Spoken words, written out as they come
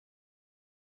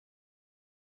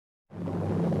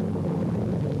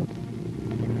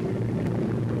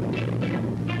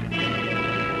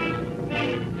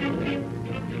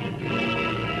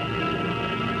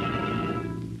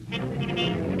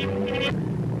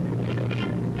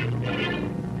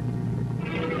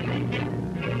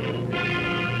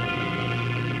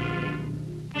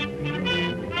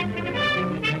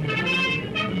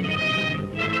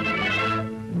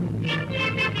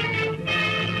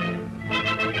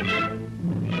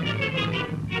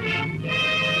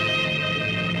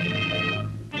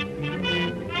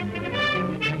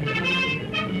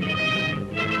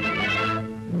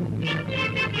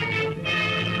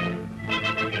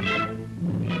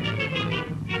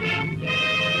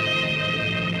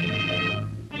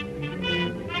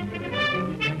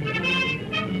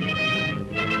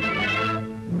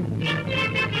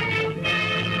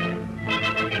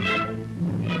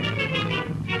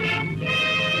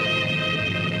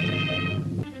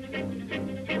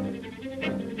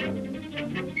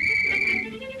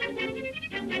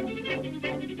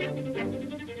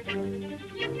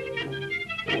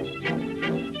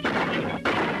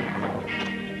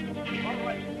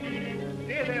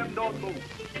of them don't move.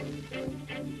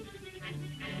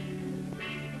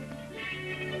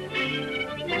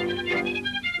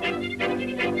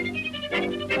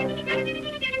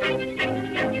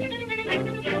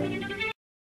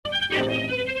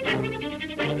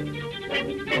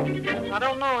 I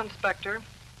don't know, Inspector.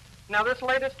 Now, this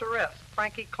latest arrest,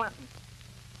 Frankie Clinton,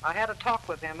 I had a talk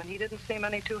with him, and he didn't seem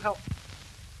any too helpful.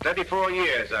 34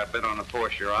 years I've been on the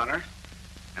force, Your Honor.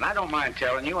 And I don't mind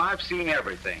telling you, I've seen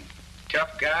everything.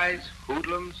 Tough guys,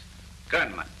 hoodlums,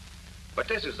 gunmen. But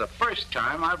this is the first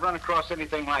time I've run across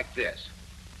anything like this.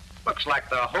 Looks like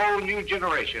the whole new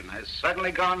generation has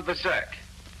suddenly gone berserk.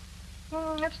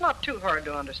 It's not too hard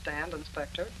to understand,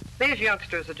 Inspector. These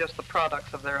youngsters are just the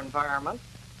products of their environment.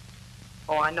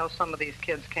 Oh, I know some of these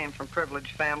kids came from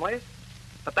privileged families,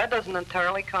 but that doesn't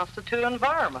entirely constitute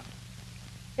environment.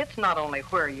 It's not only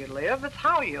where you live, it's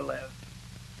how you live.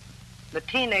 The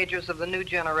teenagers of the new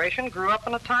generation grew up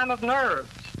in a time of nerves.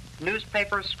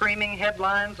 Newspapers screaming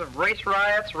headlines of race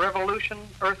riots, revolution,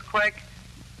 earthquake.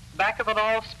 Back of it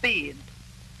all, speed.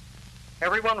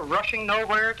 Everyone rushing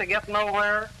nowhere to get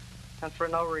nowhere, and for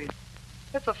no reason.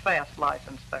 It's a fast life,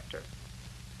 Inspector.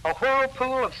 A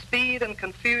whirlpool of speed and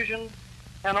confusion,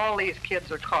 and all these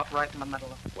kids are caught right in the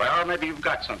middle of it. Well, maybe you've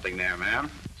got something there, ma'am.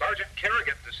 Sergeant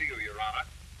Kerrigan to see you, Your Honor.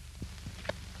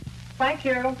 Thank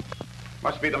you.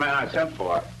 Must be the man I sent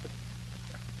for.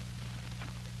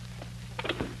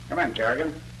 Come in,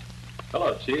 Kerrigan.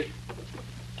 Hello, Chief.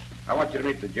 I want you to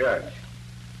meet the judge.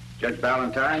 Judge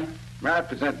Ballentine, may I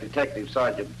present Detective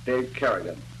Sergeant Dave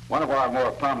Kerrigan, one of our more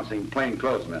promising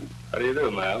plainclothesmen. How do you do,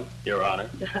 ma'am? Your Honor.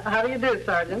 How do you do,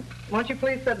 Sergeant? Won't you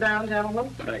please sit down, gentlemen?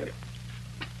 Thank you.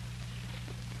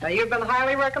 Now, you've been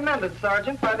highly recommended,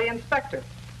 Sergeant, by the inspector.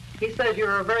 He says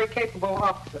you're a very capable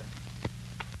officer.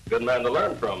 Good man to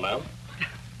learn from, ma'am.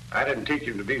 I didn't teach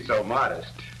him to be so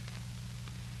modest.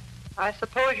 I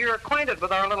suppose you're acquainted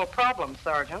with our little problem,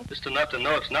 Sergeant. Just enough to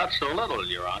know it's not so little,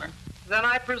 Your Honor. Then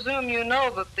I presume you know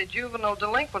that the juvenile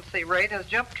delinquency rate has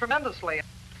jumped tremendously.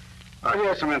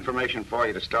 Here's some information for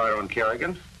you to start on,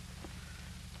 Kerrigan.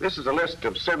 This is a list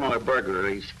of similar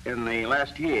burglaries in the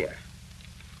last year.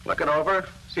 Look it over,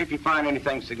 see if you find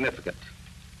anything significant.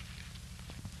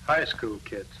 High school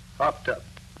kids, hopped up.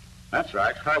 That's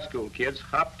right, high school kids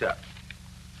hopped up.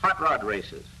 Hot rod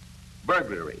races,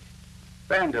 burglary,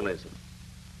 vandalism,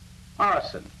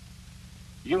 arson.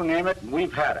 You name it, and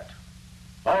we've had it.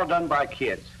 All done by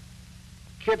kids.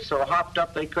 Kids so hopped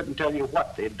up they couldn't tell you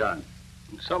what they'd done.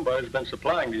 And somebody's been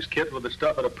supplying these kids with the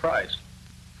stuff at a price.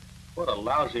 What a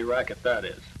lousy racket that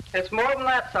is. It's more than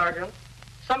that, Sergeant.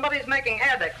 Somebody's making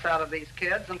addicts out of these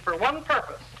kids, and for one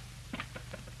purpose.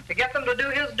 To get them to do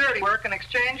his dirty work and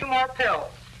exchange for more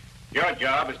pills. Your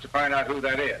job is to find out who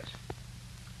that is.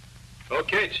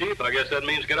 Okay, Chief, I guess that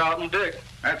means get out and dig.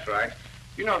 That's right.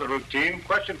 You know the routine.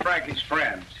 Question Frankie's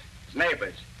friends, his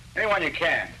neighbors, anyone you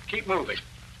can. Keep moving.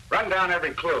 Run down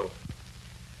every clue.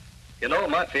 You know,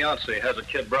 my fiancée has a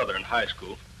kid brother in high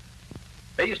school.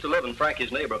 They used to live in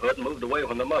Frankie's neighborhood and moved away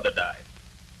when the mother died.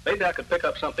 Maybe I could pick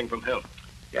up something from him.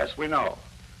 Yes, we know.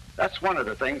 That's one of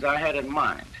the things I had in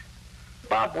mind.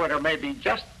 Bob Winter may be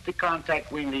just the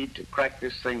contact we need to crack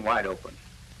this thing wide open.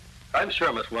 I'm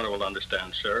sure Miss Winter will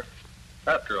understand, sir.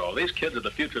 After all, these kids are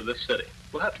the future of this city.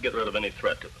 We'll have to get rid of any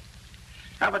threat to them.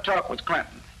 Have a talk with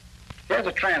Clinton. Here's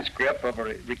a transcript of a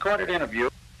recorded interview.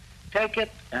 Take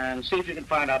it and see if you can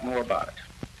find out more about it.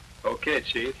 Okay,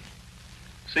 Chief.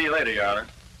 See you later, Your Honor.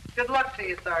 Good luck to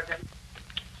you, Sergeant.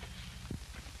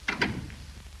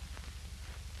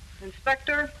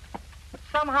 Inspector,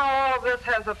 somehow all of this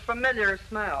has a familiar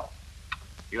smell.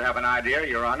 You have an idea,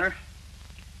 Your Honor?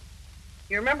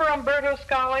 You remember Umberto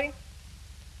Scalli?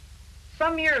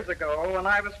 Some years ago, when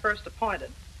I was first appointed,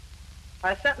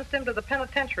 I sentenced him to the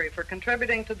penitentiary for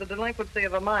contributing to the delinquency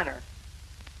of a minor.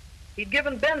 He'd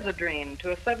given Benzedrine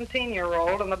to a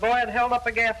 17-year-old, and the boy had held up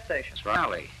a gas station.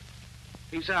 Scalli.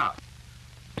 He's out.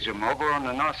 He's over on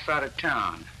the north side of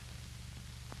town.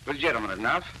 Legitimate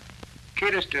enough.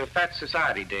 Caters to fat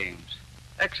society dames.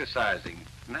 Exercising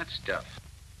and that stuff.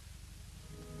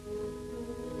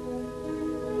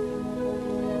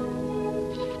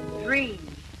 Three,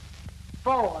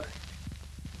 4,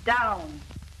 down,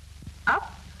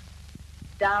 up,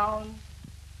 down,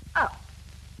 up.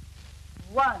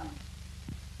 1,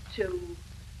 2,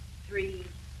 3,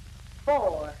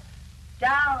 4,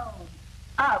 down,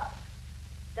 up,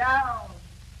 down,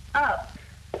 up.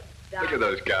 Down. Look at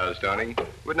those cows, Tony.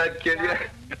 Wouldn't that kid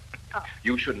you?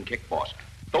 You shouldn't kick, boss.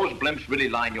 Those blimps really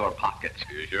line your pockets.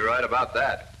 You're sure right about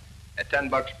that. At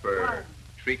 $10 per 1,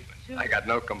 treatment, 2, I got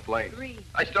no complaints. 3,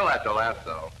 I still have to laugh,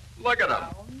 though. Look at them.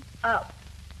 down, up,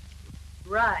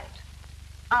 right,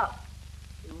 up,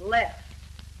 left,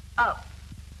 up,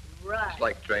 right. It's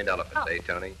like trained elephants, up,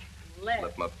 Tony? left,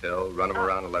 Slip them uphill, run them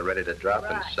around till they're ready to drop,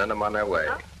 and right, send them on their way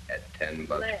up, at $10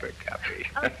 left, per copy.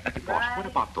 up, Boss, what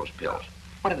about those pills?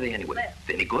 What are they anyway? left,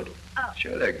 They any good? up,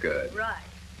 Sure, they're good. right,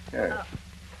 Here, up,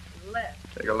 left,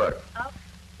 take a look. up.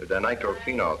 They're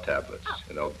nitrophenol tablets,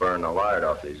 and they'll burn the lard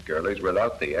off these girlies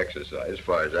without the exercise, as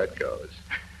far as that goes.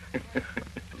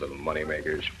 Little money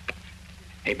makers.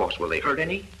 Hey, boss, will they hurt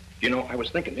any? You know, I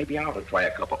was thinking maybe I ought to try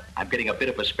a couple. I'm getting a bit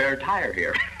of a spare tire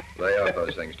here. Lay off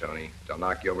those things, Tony. They'll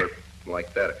knock you over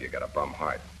like that if you got a bum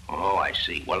heart. Oh, I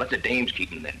see. Well, let the dames keep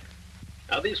them then.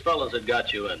 Now, these fellows that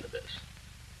got you into this,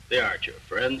 they aren't your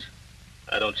friends.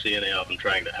 I don't see any of them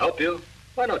trying to help you.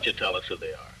 Why don't you tell us who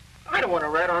they are? I don't want to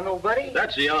rat on nobody.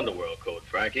 That's the underworld code,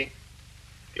 Frankie.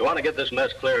 If you want to get this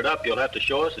mess cleared up, you'll have to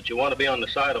show us that you want to be on the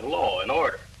side of law and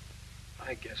order.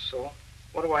 I guess so.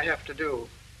 What do I have to do?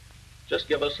 Just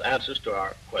give us answers to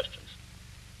our questions.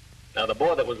 Now, the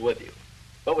boy that was with you,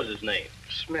 what was his name?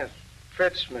 Smith.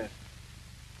 Fred Smith.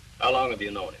 How long have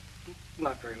you known him?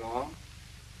 Not very long.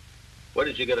 Where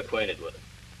did you get acquainted with him?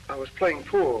 I was playing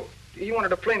pool. He wanted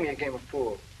to play me a game of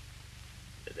pool.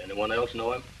 Did anyone else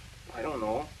know him? I don't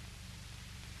know.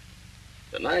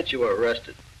 The night you were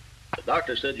arrested, the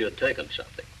doctor said you had taken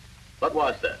something. What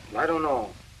was that? I don't know.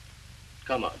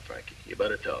 Come on, Frankie. You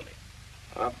better tell me.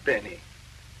 A Benny.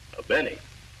 A Benny?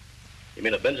 You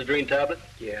mean a Benzedrine tablet?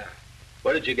 Yeah.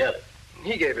 Where did you get it?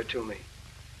 He gave it to me.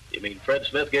 You mean Fred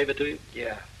Smith gave it to you?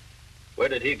 Yeah. Where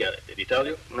did he get it? Did he tell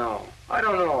you? No. I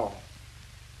don't know.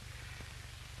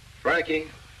 Frankie,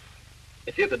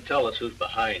 if you could tell us who's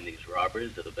behind these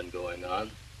robberies that have been going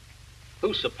on,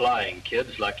 who's supplying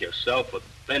kids like yourself with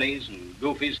pennies and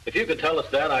goofies, if you could tell us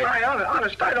that,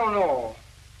 Honest, I don't know.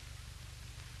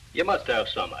 You must have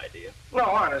some idea. No,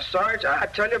 honest, Sarge, I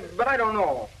tell you, but I don't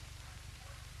know.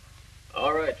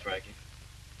 All right, Frankie.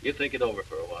 You think it over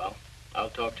for a while. I'll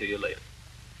talk to you later.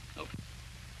 Okay.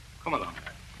 Come along.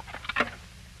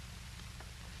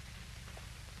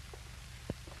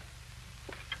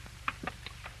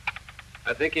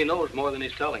 I think he knows more than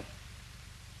he's telling.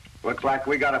 Looks like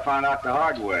we got to find out the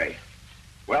hard way.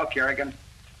 Well, Kerrigan,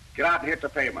 get out and hit the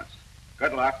pavements.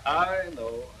 Good luck. I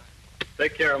know.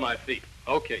 Take care of my feet.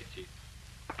 Okay, Chief.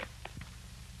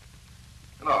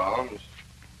 Hello, Holmes.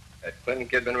 That Clinton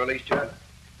kid been released yet?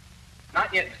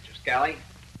 Not yet, Mr. Scalli.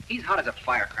 He's hot as a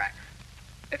firecracker.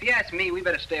 If you ask me, we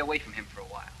better stay away from him for a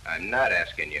while. I'm not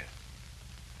asking you.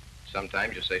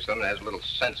 Sometimes you say something that has a little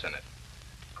sense in it.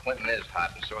 Clinton is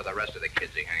hot, and so are the rest of the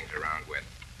kids he hangs around with.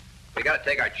 We gotta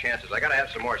take our chances. I gotta have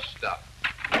some more stuff.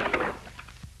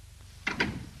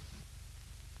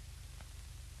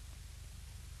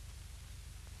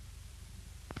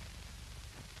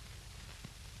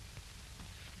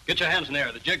 Get your hands in the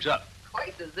air. The jig's up.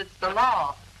 Places, it's the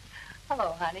law.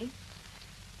 Hello, honey.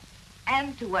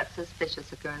 And to what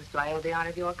suspicious occurrence do I owe the honor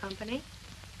of your company?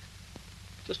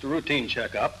 Just a routine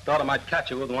checkup. Thought I might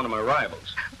catch you with one of my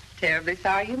rivals. Terribly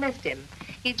sorry you missed him.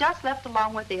 He just left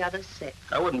along with the other 6.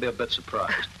 I wouldn't be a bit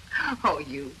surprised. Oh,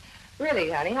 you. Really,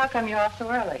 honey, how come you're off so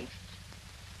early?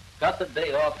 Got the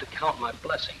day off to count my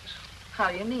blessings.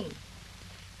 How do you mean?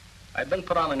 I've been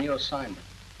put on a new assignment.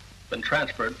 Been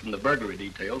transferred from the burglary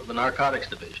detail to the narcotics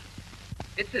division.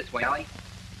 It's this way, Allie.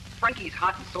 Frankie's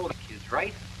hot and so are the kids,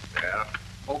 right? Yeah?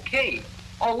 Okay.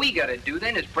 All we gotta do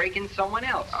then is break in someone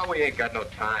else. Oh, we ain't got no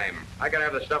time. I gotta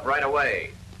have the stuff right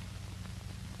away.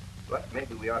 But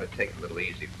maybe we ought to take it a little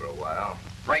easy for a while.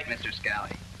 Right, Mr.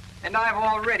 Scalli. And I've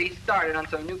already started on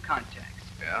some new contacts.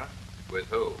 Yeah? With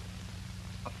who?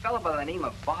 A fellow by the name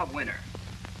of Bob Winter.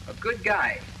 A good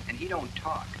guy, and he don't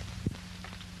talk.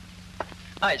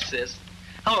 Hi, sis.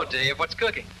 Hello, Dave. What's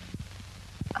cooking?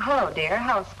 Hello, dear.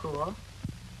 How's school?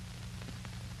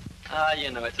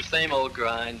 You know, it's the same old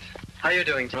grind. How you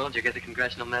doing, Donald? Did you get the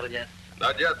congressional medal yet?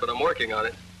 Not yet, but I'm working on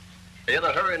it. Are you in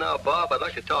a hurry now, Bob? I'd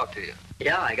like to talk to you.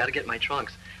 Yeah, I gotta get my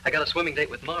trunks. I got a swimming date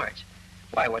with Marge.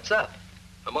 Why, what's up?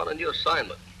 I'm on a new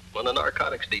assignment. I'm on the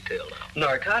narcotics detail now.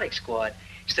 Narcotics squad.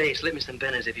 Say, slip me some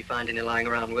bennies if you find any lying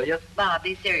around, will you? Bob,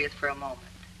 be serious for a moment.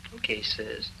 Okay,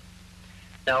 sis.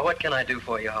 Now, what can I do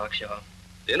for you, Hawkshaw?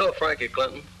 Do you know Frankie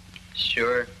Clinton?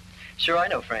 Sure. Sure, I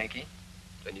know Frankie.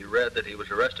 And you read that he was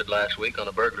arrested last week on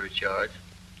a burglary charge.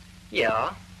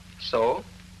 Yeah. So?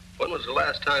 When was the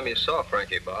last time you saw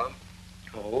Frankie, Bob?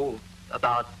 Oh,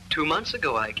 about 2 months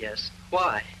ago, I guess.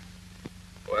 Why?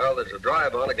 Well, there's a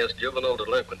drive on against juvenile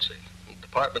delinquency. The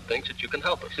department thinks that you can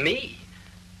help us. Me?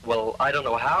 Well, I don't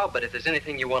know how, but if there's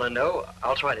anything you want to know,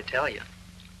 I'll try to tell you.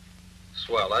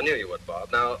 Swell. I knew you would,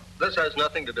 Bob. Now, this has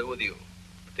nothing to do with you.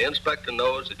 But the inspector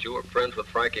knows that you were friends with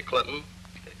Frankie Clinton.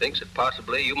 thinks that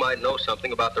possibly you might know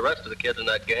something about the rest of the kids in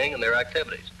that gang and their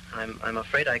activities. I'm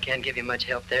afraid I can't give you much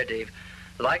help there, Dave.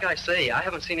 Like I say, I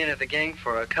haven't seen any of the gang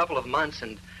for a couple of months,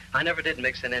 and I never did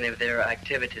mix in any of their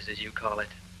activities, as you call it.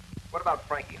 What about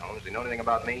Frankie, Holmes? Do you know anything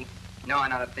about me? No,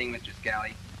 not a thing, Mr.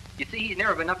 Scalli. You see, he's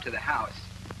never been up to the house.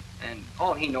 And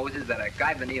all he knows is that a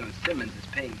guy by the name of Simmons is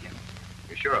paying him.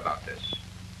 You sure about this?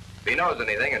 If he knows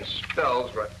anything and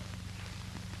spills, right...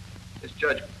 This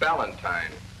Judge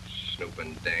Ballentine,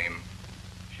 snooping dame.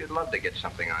 She'd love to get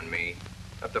something on me.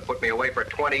 Have to put me away for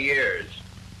 20 years.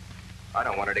 I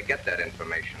don't want her to get that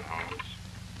information, Holmes.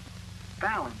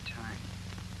 Ballentine.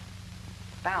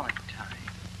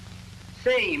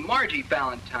 Say, Margie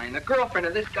Ballantine, the girlfriend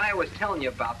of this guy I was telling you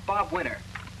about, Bob Winter.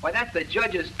 Why, that's the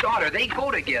judge's daughter. They go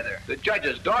together. The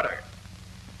judge's daughter?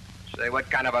 Say,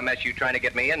 what kind of a mess you trying to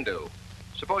get me into?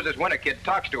 Suppose this Winter kid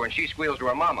talks to her and she squeals to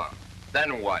her mama.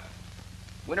 Then what?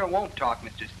 Winter won't talk,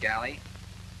 Mr. Scalli.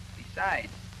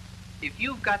 Besides, if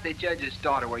you've got the judge's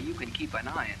daughter where you can keep an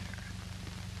eye on her.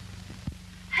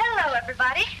 Hello,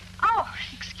 everybody. Oh,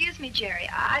 excuse me, Jerry.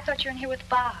 I thought you were in here with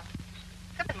Bob.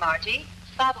 Come in, Margie.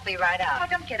 Bob will be right out. Oh,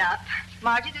 don't get up.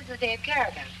 Margie, this is Dave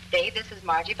Kerrigan. Dave, this is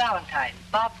Margie Ballentine,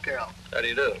 Bob's girl. How do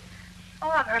you do? Oh,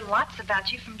 I've heard lots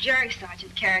about you from Jerry,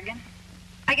 Sergeant Kerrigan.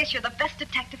 I guess you're the best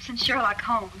detective since Sherlock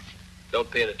Holmes. Don't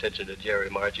pay any attention to Jerry,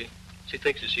 Margie. She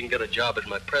thinks if she can get a job as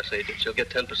my press agent, she'll get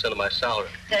 10% of my salary.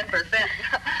 10%?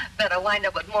 Better wind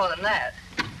up with more than that.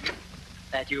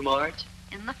 That you, Marge?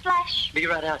 In the flesh. Be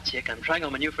right out, chick. I'm trying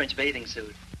on my new French bathing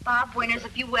suit. Bob Winters,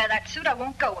 if you wear that suit, I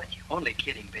won't go with you. Only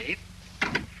kidding, babe.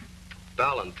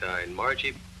 Ballantine,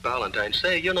 Margie Ballantine.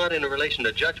 Say, you're not in a relation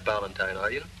to Judge Ballantine, are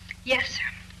you? Yes, sir.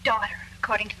 Daughter,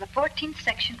 according to the 14th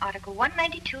section, Article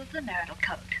 192 of the Marital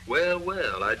Code.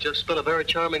 Well, I just spent a very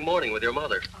charming morning with your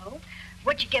mother. Oh?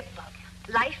 What'd you get, Bob?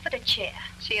 Life at a chair.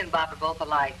 She and Bob are both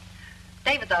alike.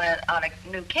 David's on a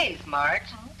new case, Marge.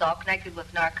 Oh. It's all connected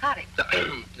with narcotics.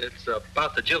 It's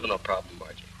about the juvenile problem,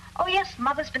 Margie. Oh, yes,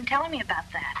 Mother's been telling me about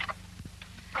that.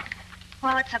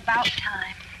 Well, it's about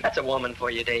time. That's a woman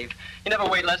for you, Dave. You never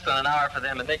wait less than an hour for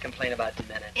them, and they complain about 2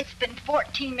 minutes. It's been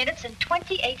 14 minutes and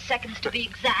 28 seconds to be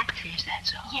exact. Is that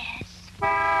so? Yes.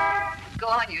 Go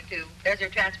on, you two. There's your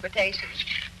transportation.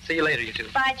 See you later, you two.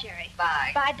 Bye, Jerry.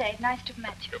 Bye. Bye, Dave. Nice to have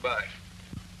met you. Goodbye.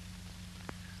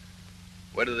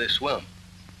 Where do they swim?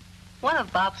 One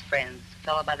of Bob's friends, a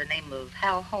fellow by the name of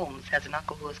Hal Holmes, has an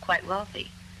uncle who is quite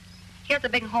wealthy. He has a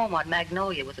big home on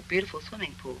Magnolia with a beautiful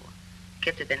swimming pool.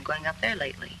 Kids have been going up there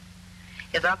lately.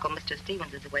 His uncle, Mr.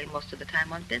 Stevens, is away most of the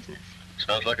time on business.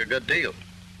 Sounds like a good deal.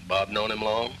 Bob known him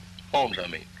long? Holmes, I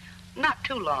mean. Not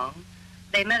too long.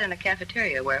 They met in a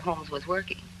cafeteria where Holmes was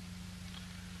working.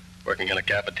 Working in a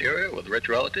cafeteria with rich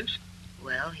relatives?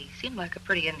 Well, he seemed like a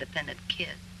pretty independent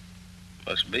kid.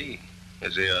 Must be.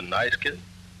 Is he a nice kid?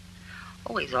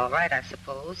 Oh, he's all right, I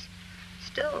suppose.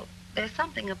 Still, there's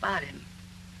something about him.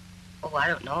 Oh, I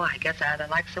don't know. I guess I either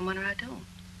like someone or I don't.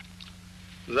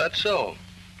 Is that so?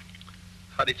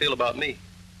 How do you feel about me?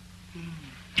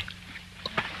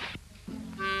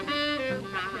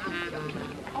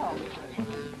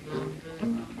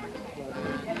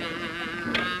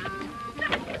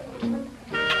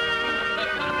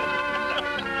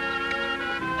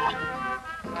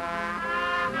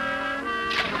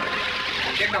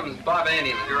 Here comes Bob,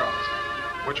 Andy, and the girls.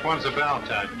 Which one's the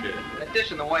Ballantine kid? That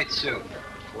dish in the white suit.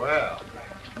 Well.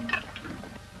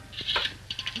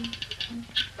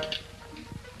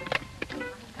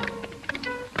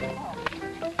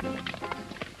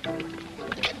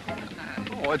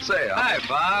 What's that? Hi,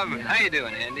 Bob. How you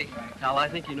doing, Andy? Hal, I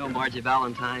think you know Margie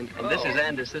Ballantine, and this is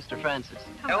Andy's sister, Frances.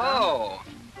 Hello.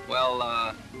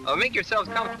 Well, make yourselves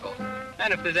comfortable.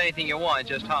 And if there's anything you want,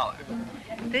 just holler.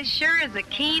 This sure is a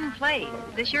keen place.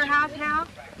 Is this your house, Hal?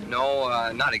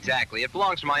 No, not exactly. It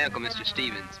belongs to my uncle, Mr.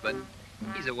 Stevens, but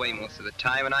he's away most of the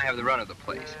time, and I have the run of the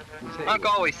place. Uncle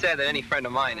always said that any friend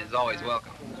of mine is always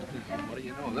welcome. What do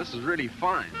you know? This is really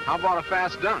fine. How about a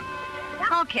fast dunk?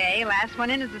 Okay, last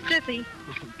one in is a sissy.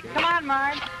 Okay. Come on,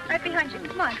 Marge. Right behind you.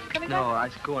 Come on. Come No,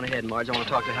 go on ahead, Marge. I want to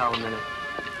talk to Hal a minute.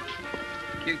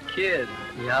 Cute kid.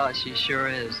 Yeah, she sure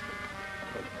is.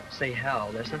 Say,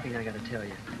 Hal, there's something I got to tell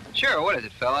you. Sure, what is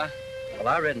it, fella? Well,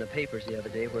 I read in the papers the other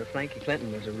day where Frankie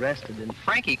Clinton was arrested and...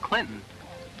 Frankie Clinton?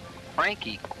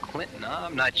 Frankie Clinton?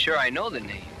 I'm not sure I know the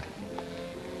name.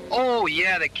 Oh,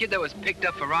 yeah, the kid that was picked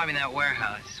up for robbing that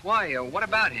warehouse. Why, what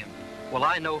about him? Well,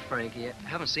 I know Frankie. I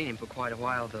haven't seen him for quite a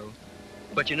while, though.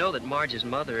 But you know that Marge's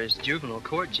mother is juvenile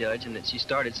court judge and that she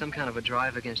started some kind of a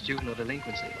drive against juvenile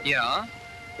delinquency. Yeah?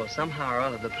 Well, somehow or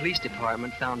other, the police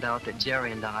department found out that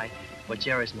Jerry and I, well,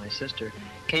 Jerry's my sister,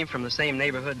 came from the same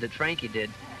neighborhood that Frankie did,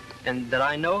 and that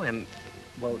I know him.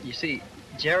 Well, you see,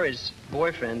 Jerry's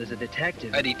boyfriend is a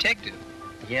detective. A detective?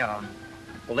 Yeah.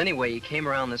 Well, anyway, he came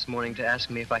around this morning to ask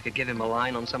me if I could give him a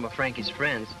line on some of Frankie's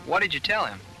friends. What did you tell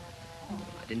him?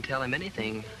 I didn't tell him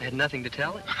anything. I had nothing to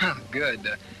tell him. Good.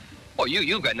 Well,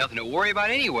 you've got nothing to worry about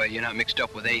anyway. You're not mixed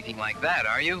up with anything like that,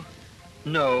 are you?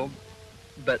 No,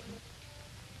 but...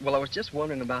 Well, I was just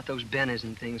wondering about those bennies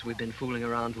and things we've been fooling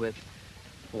around with.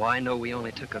 Well, I know we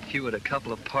only took a few at a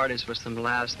couple of parties for some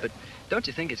laughs, but don't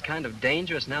you think it's kind of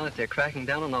dangerous now that they're cracking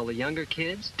down on all the younger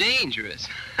kids? Dangerous?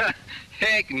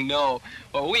 Heck no.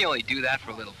 Well, we only do that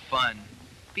for a little fun.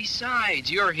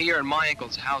 Besides, you're here in my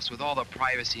uncle's house with all the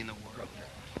privacy in the world.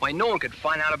 Why, no one could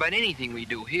find out about anything we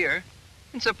do here.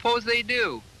 And suppose they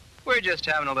do. We're just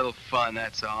having a little fun,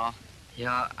 that's all.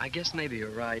 Yeah, I guess maybe you're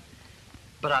right.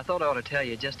 But I thought I ought to tell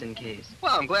you just in case.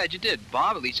 Well, I'm glad you did,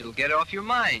 Bob. At least it'll get it off your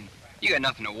mind. You got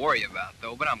nothing to worry about,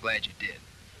 though, but I'm glad you did.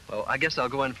 Well, I guess I'll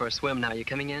go in for a swim now. You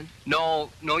coming in? No,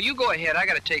 you go ahead. I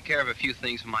got to take care of a few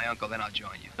things for my uncle, then I'll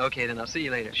join you. Okay, then I'll see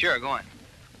you later. Sure, go on.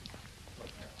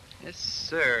 Yes,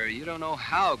 sir. You don't know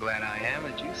how glad I am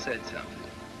that you said something.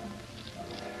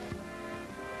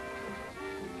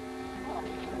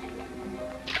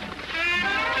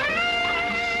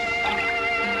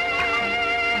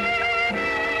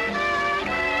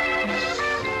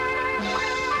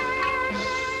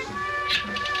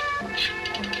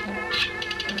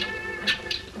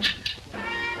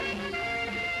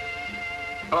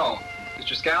 Hello,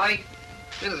 Mr. Scalli?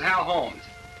 This is Hal Holmes.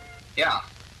 Yeah.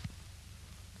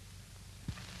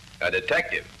 A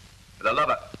detective. For the love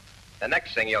of... The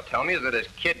next thing you'll tell me is that his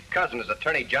kid cousin is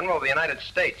Attorney General of the United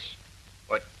States.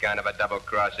 What kind of a double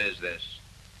cross is this?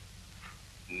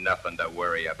 Nothing to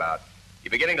worry about.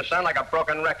 You're beginning to sound like a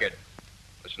broken record.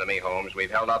 Listen to me, Holmes.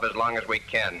 We've held off as long as we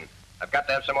can. I've got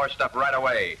to have some more stuff right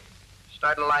away.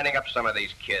 Start lining up some of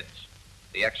these kids.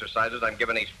 The exercises I'm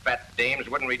giving these fat dames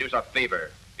wouldn't reduce a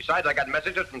fever. Besides, I got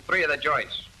messages from 3 of the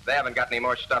joints. They haven't got any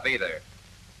more stuff either.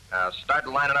 Now, start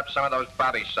lining up some of those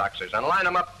bobby soxers, and line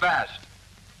them up fast.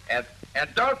 And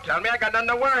don't tell me I got nothing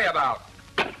to worry about.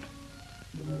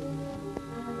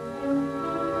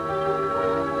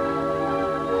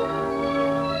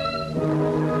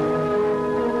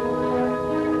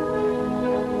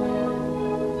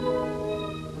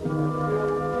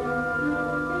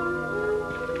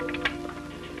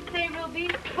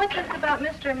 What's this about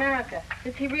Mr. America?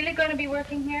 Is he really going to be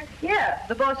working here? Yeah,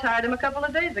 the boss hired him a couple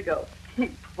of days ago.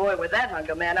 Boy, with that hunk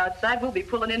of man outside, we'll be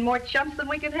pulling in more chumps than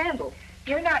we can handle.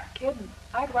 You're not kidding.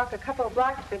 I'd walk a couple of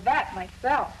blocks for that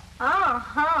myself.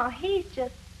 Uh-huh. He's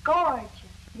just gorgeous.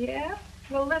 Yeah?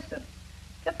 Well, listen.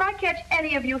 If I catch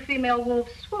any of you female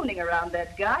wolves swooning around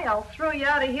that guy, I'll throw you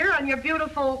out of here on your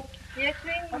beautiful... Yes,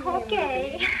 ma'am.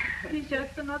 Okay. He's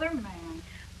just another man.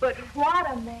 But what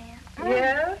a man.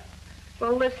 Yeah?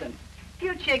 Well, listen.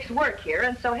 You chicks work here,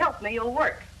 and so help me, you'll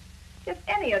work. If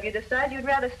any of you decide you'd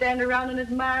rather stand around and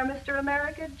admire Mr.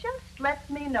 America, just let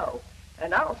me know.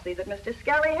 And I'll see that Mr.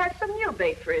 Scalli has some new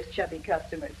bait for his chubby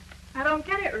customers. I don't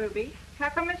get it, Ruby. How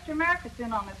come Mr. America's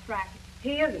in on this racket?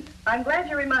 He isn't. I'm glad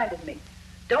you reminded me.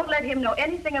 Don't let him know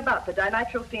anything about the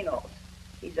dinitrophenols.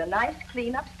 He's a nice,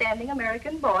 clean, upstanding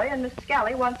American boy, and Miss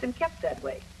Scalli wants him kept that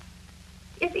way.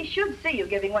 If he should see you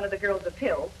giving one of the girls a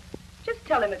pill, just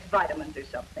tell him it's vitamins or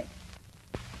something.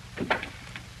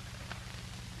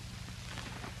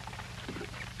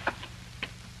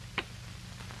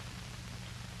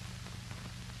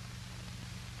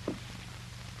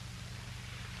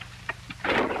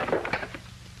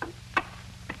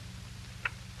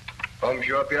 Holmes,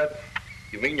 you up yet?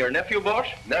 You mean your nephew, boss?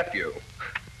 Nephew?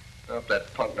 I hope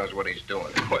that punk knows what he's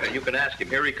doing. Well, you can ask him.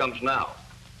 Here he comes now.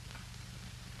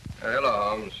 Hello,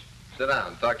 Holmes. Sit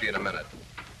down. Talk to you in a minute.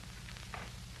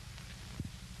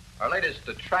 Our latest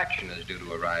attraction is due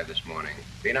to arrive this morning.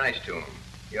 Be nice to him.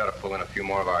 You ought to pull in a few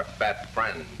more of our fat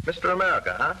friends. Mr.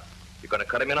 America, huh? You gonna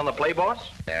cut him in on the play, boss?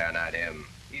 Yeah, not him.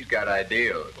 He's got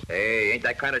ideals. Hey, ain't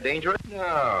that kind of dangerous?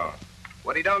 No.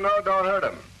 What he don't know, don't hurt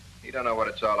him. He don't know what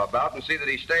it's all about, and see that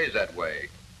he stays that way.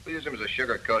 We'll use him as a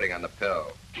sugar coating on the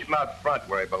pill. Keep him out front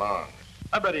where he belongs.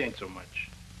 I bet he ain't so much.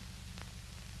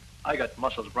 I got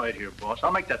muscles right here, boss.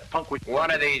 I'll make that punk with...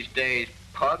 One of these days,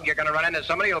 Pug, you're gonna run into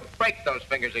somebody who'll break those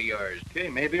fingers of yours. Okay,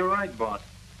 maybe you're right, boss.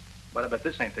 But I bet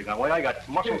this ain't the guy. Why, I got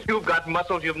muscles. You've got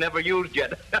muscles you've never used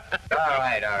yet. All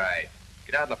right.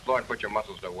 Get out on the floor and put your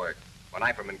muscles to work. When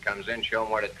Eiferman comes in, show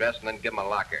him where to dress and then give him a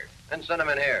locker. Then send him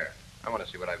in here. I want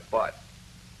to see what I've bought.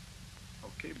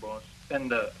 Okay, boss.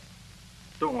 And,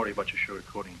 don't worry about your sugar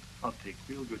coating. I'll take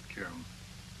real good care of him.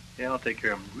 Yeah, I'll take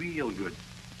care of him real good.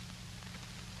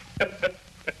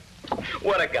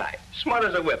 What a guy. Smart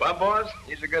as a whip, huh, boss?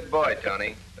 He's a good boy,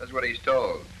 Tony. That's what he's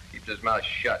told. Keeps his mouth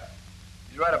shut.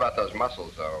 He's right about those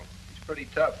muscles, though. He's pretty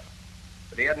tough.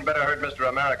 But he hadn't better hurt Mr.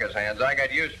 America's hands. I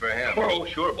got use for him. Oh,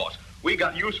 sure, boss. We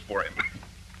got use for him.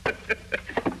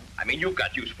 I mean, you've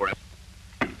got use for him.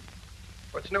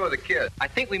 What's new with the kid? I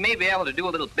think we may be able to do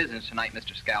a little business tonight,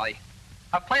 Mr. Scalli.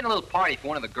 I've planned a little party for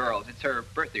one of the girls. It's her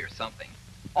birthday or something.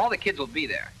 All the kids will be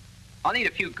there. I'll need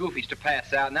a few goofies to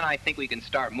pass out, and then I think we can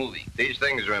start moving. These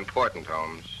things are important,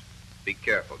 Holmes. Be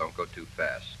careful. Don't go too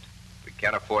fast. We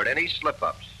can't afford any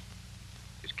slip-ups.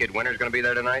 Is Kid Winter's going to be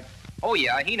there tonight? Oh,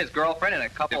 yeah. He and his girlfriend and a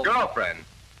couple... His girlfriend?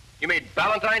 You mean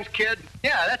Ballantine's kid?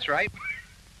 Yeah, that's right.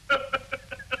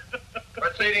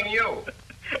 What's eating you?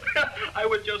 I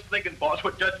was just thinking, boss,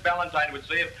 what Judge Ballantine would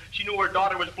say if she knew her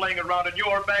daughter was playing around in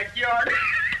your backyard.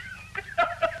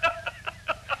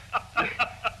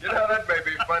 You know, that may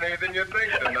be funnier than you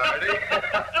think, Donardi.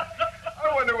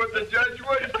 I wonder what the judge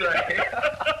would say.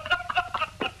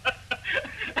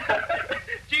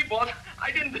 Gee, boss,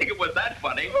 I didn't think it was that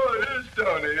funny. Oh, it is,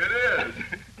 Tony, it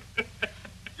is.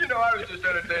 You know, I was just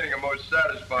entertaining a most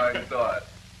satisfying thought.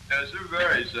 Yes,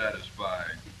 very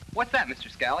satisfying. What's that, Mr.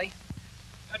 Scalli?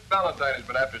 That Ballantine has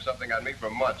been after something on me for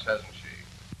months, hasn't she?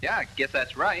 Yeah, I guess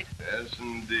that's right. Yes,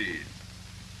 indeed.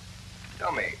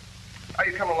 Tell me, how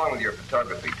you coming along with your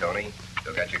photography, Tony?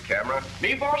 Still got your camera?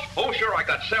 Me, boss? Oh, sure, I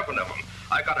got 7 of them.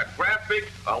 I got a graphic,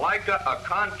 a Leica, a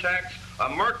Contax, a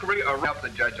Mercury, a... Help the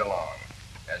judge along.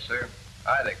 Yes, sir.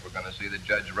 I think we're going to see that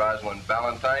Judge Rosalind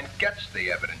Ballantine gets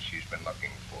the evidence she's been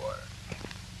looking for.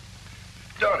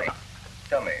 Tony,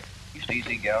 tell me, you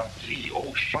easy, gal? Easy,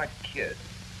 oh, My kid.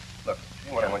 Look,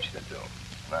 here's what I want you to do.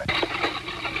 Nice.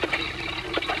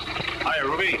 Hi,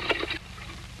 Ruby.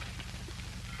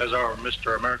 Has our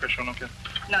Mr. America shown up yet?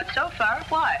 Not so far.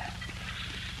 Why?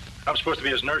 I'm supposed to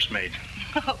be his nursemaid.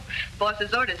 Oh,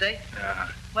 boss's orders, eh? Yeah.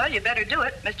 Well, you better do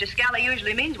it. Mr. Scalli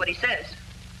usually means what he says.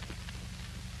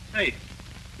 Hey,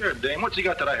 you're a dame. What's he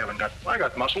got that I haven't got? I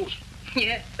got muscles.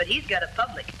 Yeah, but he's got a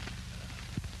public.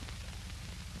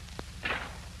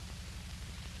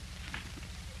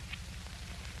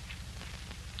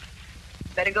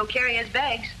 Better go carry his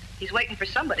bags. He's waiting for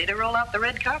somebody to roll out the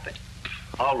red carpet.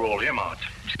 I'll roll him out.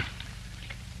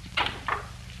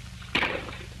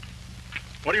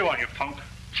 What do you want, you punk?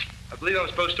 I believe I'm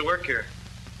supposed to work here.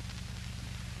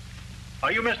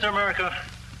 Are you Mr. America?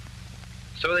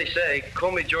 So they say.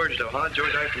 Call me George, though, huh?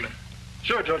 George Eiferman.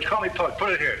 Sure, George. Call me Pug.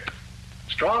 Put it here.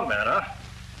 Strong man, huh?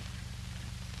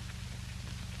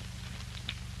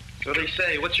 So they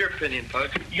say. What's your opinion, Pug?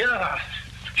 Yeah.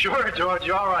 Sure, George.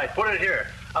 You're all right. Put it here.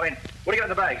 I mean, what do you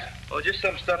got in the bags? Oh, just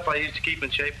some stuff I used to keep in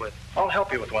shape with. I'll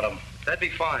help you with one of them. That'd be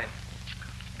fine.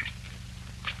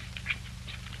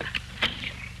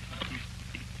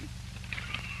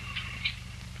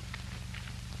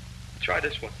 Try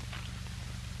this one.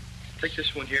 Take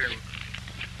this one here and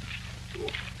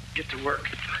we'll get to work.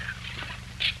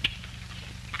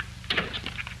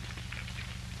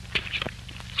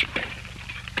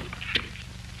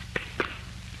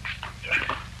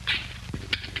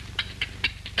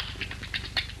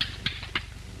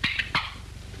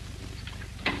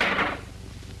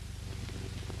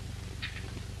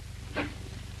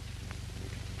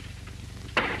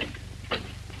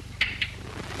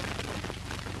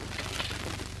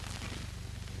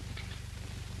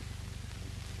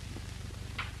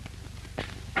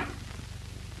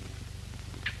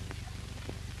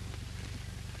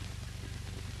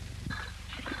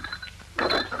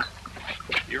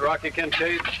 You Rocky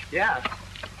Kincaid? Yeah.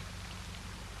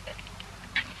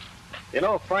 You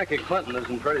know, Frankie Clinton is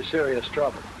in pretty serious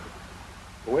trouble.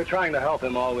 But we're trying to help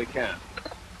him all we can.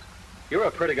 You're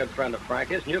a pretty good friend of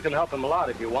Frankie's, and you can help him a lot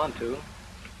if you want to.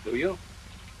 Do you?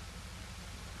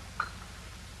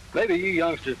 Maybe you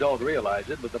youngsters don't realize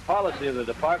it, but the policy of the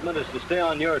department is to stay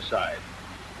on your side,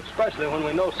 especially when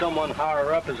we know someone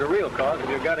higher up is a real cause if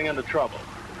you're getting into trouble.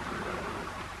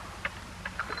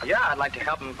 Yeah, I'd like to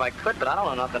help him if I could, but I don't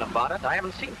know nothing about it. I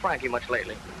haven't seen Frankie much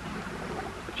lately.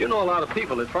 But you know a lot of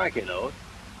people that Frankie knows.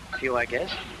 A few, I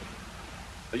guess.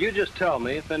 Well, you just tell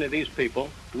me if any of these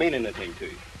people mean anything to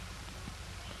you.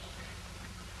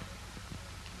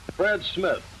 Fred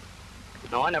Smith.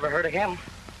 No, I never heard of him.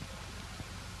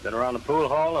 Been around the pool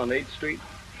hall on 8th Street?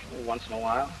 Once in a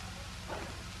while.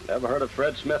 Never heard of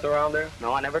Fred Smith around there?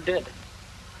 No, I never did.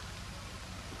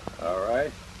 All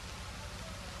right.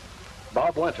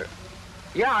 Bob Winter.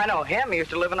 Yeah, I know him. He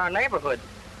used to live in our neighborhood.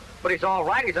 But he's all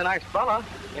right. He's a nice fella.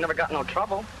 He never got no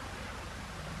trouble.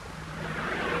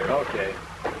 Okay.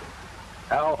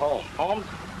 Al Holmes. Holmes?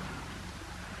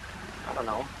 I don't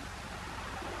know.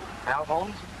 Al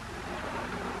Holmes?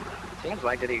 Seems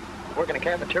like, did he work in a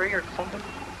cafeteria or something?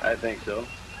 I think so.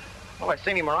 Well, I've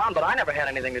seen him around, but I never had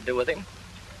anything to do with him.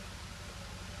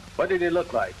 What did he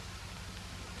look like?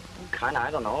 Kinda,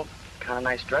 I don't know. Kinda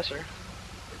nice dresser.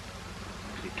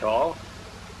 Is he tall?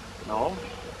 No.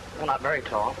 Well, not very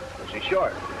tall. Is he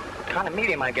short? Kinda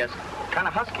medium, I guess. Kinda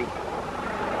husky.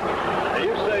 Now,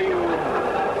 you say you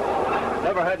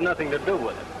never had nothing to do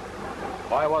with him.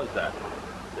 Why was that?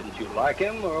 Didn't you like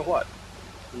him, or what?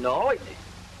 No,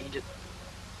 he just...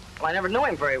 Well, I never knew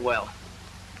him very well.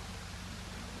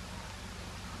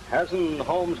 Hasn't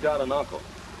Holmes got an uncle?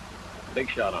 Big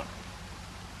shot uncle.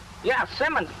 Yeah,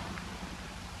 Simmons.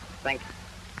 I think.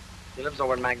 He lives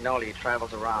over in Magnolia. He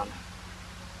travels around.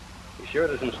 You sure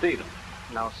it isn't Stephen?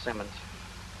 No, Simmons.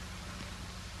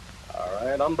 All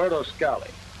right, Umberto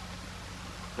Scalli.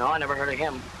 No, I never heard of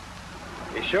him.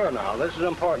 You sure now? This is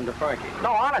important to Frankie.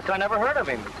 No, honest, I never heard of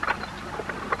him.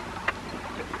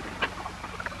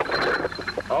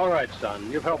 All right, son.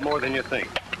 You've helped more than you think.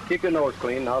 Keep your nose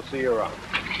clean, and I'll see you around.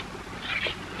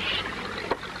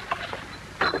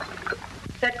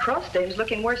 That cross dame's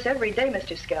looking worse every day,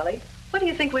 Mr. Scalli. What do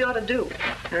you think we ought to do?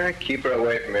 Keep her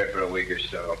away from here for a week or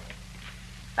so.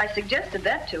 I suggested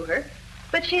that to her,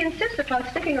 but she insists upon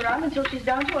sticking around until she's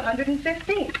down to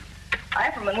 115.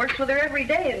 Eiferman works with her every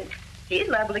day, and he's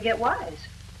liable to get wise.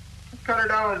 Cut her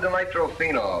down with the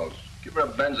nitrophenols. Give her a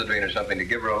benzodrine or something to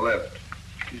give her a lift.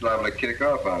 She's liable to kick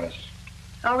off on us.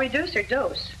 I'll reduce her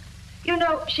dose. You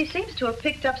know, she seems to have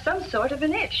picked up some sort of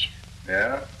an itch.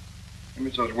 Yeah? Maybe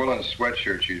it's those woolen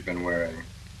sweatshirts she's been wearing.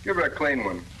 Give her a clean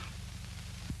one.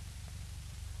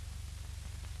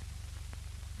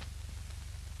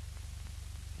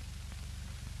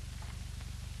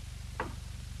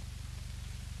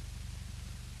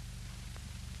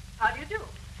 How do you do?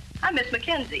 I'm Miss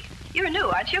McKenzie. You're new,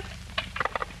 aren't you?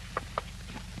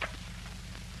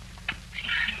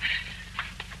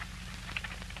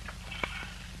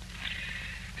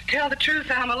 To tell the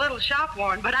truth, I'm a little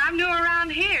shop-worn, but I'm new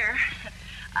around here.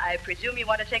 I presume you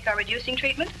want to take our reducing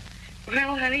treatment?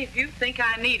 Well, honey, if you think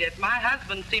I need it, my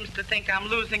husband seems to think I'm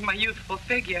losing my youthful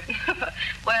figure.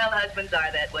 Well, husbands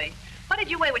are that way. What did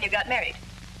you weigh when you got married?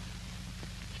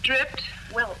 Stripped?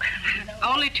 Well,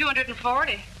 only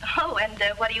 240. Oh, and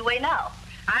what do you weigh now?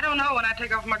 I don't know. When I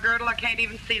take off my girdle, I can't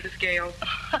even see the scales.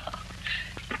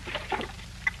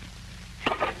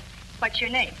 What's your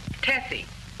name? Tessie.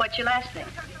 What's your last name?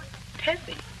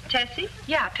 Tessie. Tessie?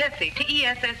 Yeah, Tessie.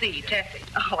 T-E-S-S-E, Tessie.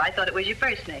 Oh, I thought it was your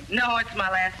first name. No, it's my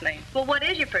last name. Well, what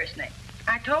is your first name?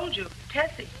 I told you,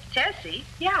 Tessie. Tessie?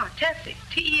 Yeah, Tessie.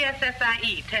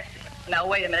 T-E-S-S-I-E, Tessie. Now,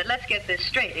 wait a minute. Let's get this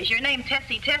straight. Is your name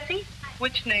Tessie Tessie?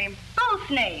 Which name? Both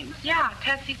names. Yeah,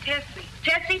 Tessie Tessie.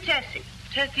 Tessie Tessie.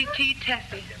 Tessie T.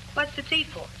 Tessie. What's the T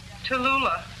for?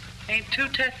 Tallulah. Ain't two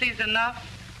Tessies enough?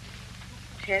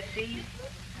 Tessie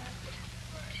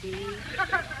T.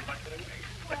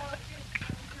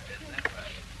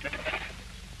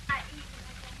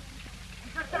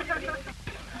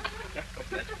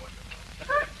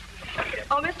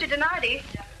 Oh, Mr. Donardi.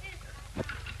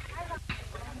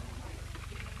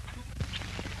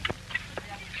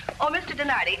 Oh, Mr.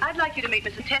 Donardi, I'd like you to meet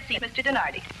Mrs. Tessie, Mr.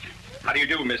 Donardi. How do you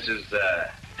do, Mrs.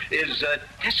 Is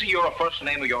Tessie your first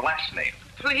name or your last name?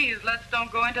 Please, let's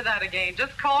don't go into that again.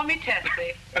 Just call me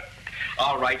Tessie.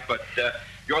 All right, but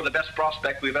you're the best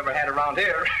prospect we've ever had around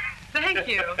here. Thank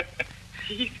you.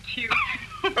 He's cute.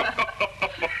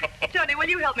 Tony, will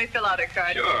you help me fill out her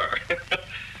card? Sure.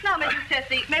 Now, Mrs.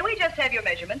 Tessie, may we just have your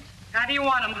measurements? How do you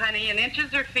want them, honey? In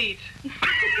inches or feet?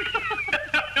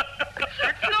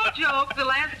 That's no joke. The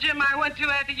last gym I went to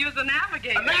had to use a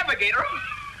navigator. A navigator?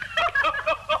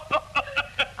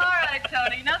 All right,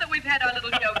 Tony. Now that we've had our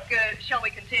little joke, shall we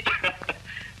continue?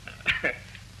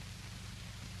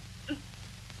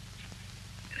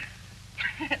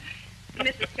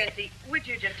 Mrs. Tessie, would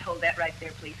you just hold that right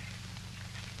there, please?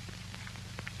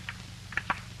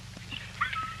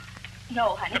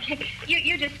 No, honey.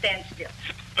 You just stand still.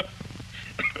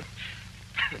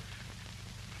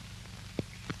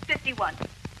 51.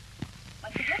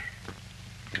 Once again.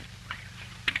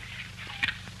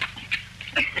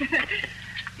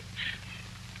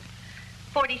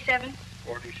 47.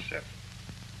 47.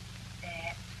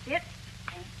 That's it.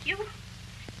 Thank you.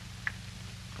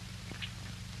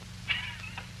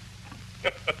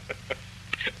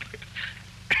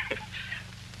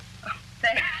 Oh,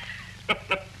 thanks.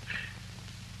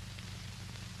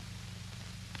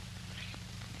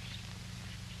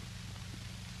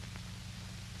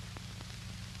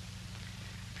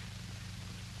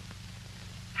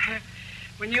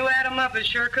 When you add them up, it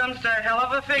sure comes to a hell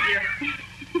of a figure.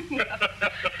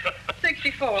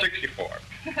 64. 64.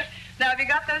 Now, have you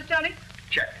got those, Tony?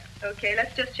 Check. Okay,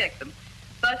 let's just check them.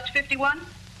 Bust 51.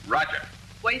 Roger.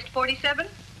 Waist 47?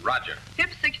 Roger. Hip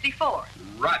 64.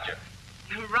 Roger.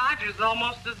 Roger's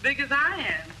almost as big as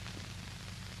I am.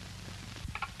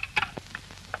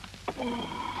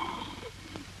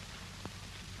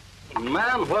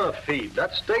 Man, what a feed.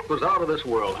 That steak was out of this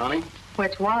world, honey.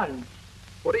 Which one?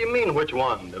 What do you mean, which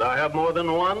one? Did I have more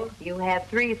than one? You had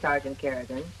 3, Sergeant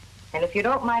Kerrigan. And if you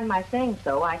don't mind my saying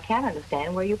so, I can't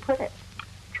understand where you put it.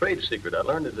 Trade secret. I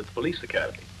learned it at the police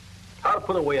academy. How to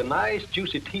put away a nice,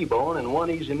 juicy T-bone in one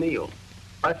easy meal.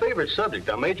 My favorite subject.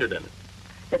 I majored in it.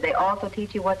 Did they also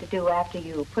teach you what to do after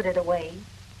you put it away?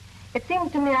 It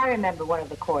seems to me I remember one of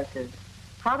the courses.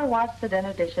 How to wash the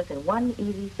dinner dishes in one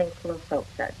easy sinkful of soap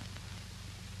suds.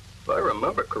 If I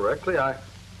remember correctly, I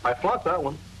flunked that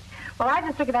one. Well, I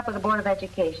just took it up with the Board of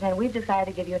Education, and we've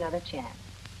decided to give you another chance.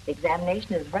 The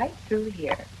examination is right through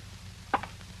here.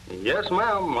 Yes,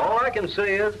 ma'am. All I can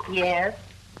say is... Yes?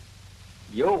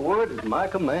 Your word is my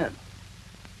command.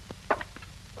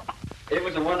 It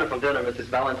was a wonderful dinner, Mrs.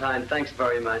 Ballantine. Thanks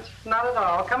very much. Not at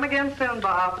all. Come again soon,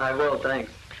 Bob. I will,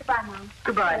 thanks. Goodbye, Mom.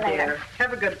 Goodbye, See you later. dear.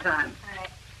 Have a good time. All right.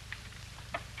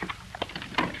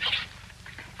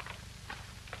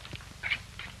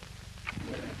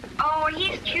 Oh,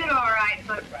 he's cute, all right,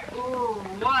 but ooh,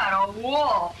 what a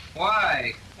wolf.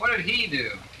 Why? What did he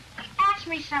do? Ask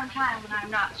me sometime when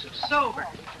I'm not so sober.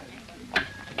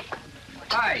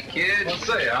 Hi, kids.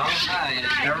 Say, Al.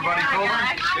 Hi. Everybody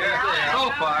Sure. So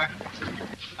far.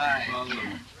 Hi.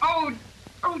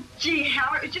 Oh, gee,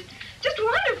 Howard, it's just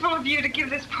wonderful of you to give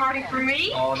this party for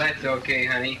me. Oh, that's okay,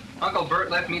 honey. Uncle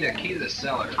Bert left me the key to the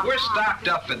cellar. We're stocked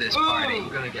up for this party. We're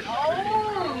gonna get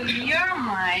Oh, you're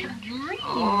my dream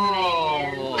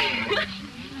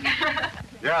man.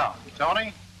 Yeah,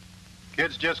 Tony?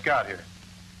 Kid's just got here.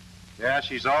 Yeah,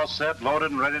 she's all set,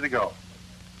 loaded, and ready to go.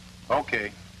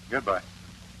 Okay, goodbye.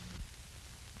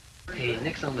 Hey,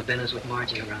 Nick's on the business with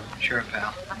Margie around. Sure,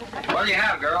 pal. What do you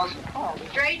have, girls?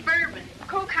 Straight bourbon,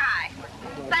 Coke High.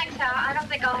 Thanks, Hal. I don't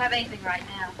think I'll have anything right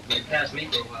now. They passed me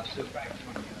for a while, too.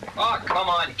 Oh, come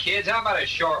on, kids. How about a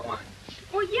short one?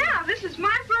 Well, yeah, this is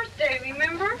my birthday,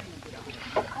 remember?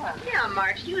 Yeah,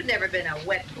 Marge, you've never been a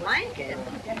wet blanket.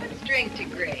 Let's drink to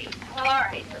Grace. Well, all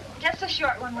right. Just a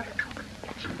short one with a Coke.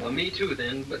 Well, me too,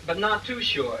 then, but not too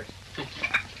short.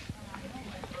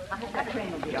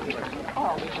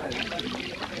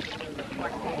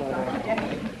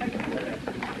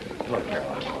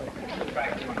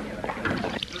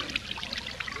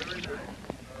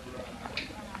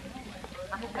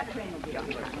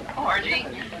 Margie?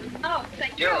 Oh,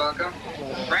 thank you. You're welcome.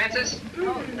 Francis?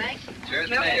 Oh, thanks. Cheers,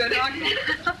 No thanks. good,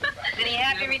 Any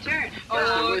happy return?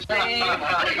 Oh,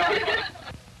 thanks.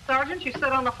 Sergeant, you said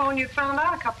on the phone you'd found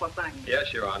out a couple of things.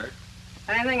 Yes, Your Honor.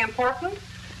 Anything important?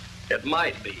 It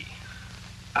might be.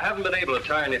 I haven't been able to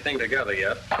tie anything together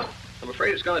yet. I'm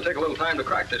afraid it's going to take a little time to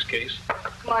crack this case.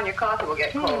 Come on, your coffee will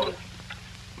get cold.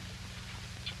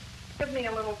 Give me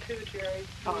a little too, Jerry.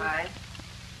 All right.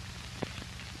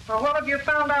 Well, what have you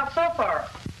found out so far?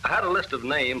 I had a list of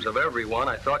names of everyone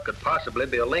I thought could possibly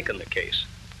be a link in the case.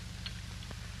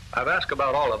 I've asked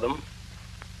about all of them.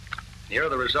 Here are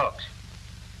the results.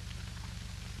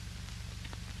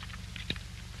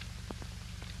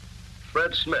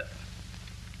 Fred Smith.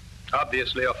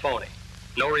 Obviously a phony.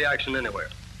 No reaction anywhere.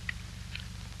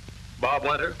 Bob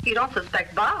Winter. You don't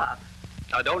suspect Bob.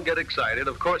 I don't get excited.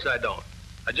 Of course I don't.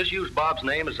 I just use Bob's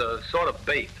name as a sort of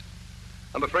bait.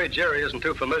 I'm afraid Jerry isn't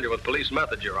too familiar with police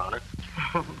methods, Your Honor.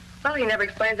 Well, he never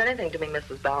explains anything to me,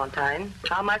 Mrs. Ballantine.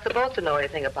 How am I supposed to know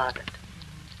anything about it?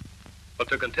 Well,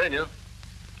 to continue,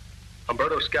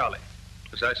 Umberto Scalli.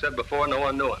 As I said before, no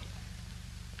one knew him.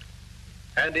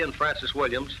 Andy and Francis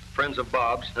Williams, friends of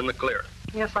Bob's, in the clear.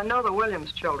 Yes, I know the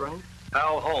Williams children.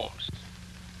 Al Holmes.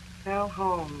 Al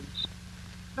Holmes.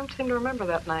 I don't seem to remember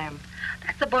that name.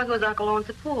 That's the boy whose uncle owns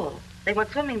the pool. They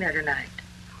went swimming there tonight.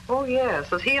 Oh,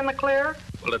 yes. Is he in the clear?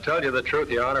 Well, to tell you the truth,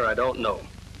 Your Honor, I don't know.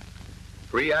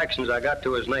 Reactions I got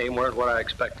to his name weren't what I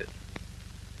expected.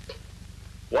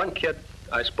 One kid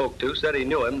I spoke to said he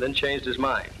knew him, then changed his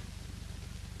mind.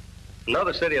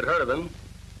 Another said he had heard of him,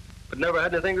 but never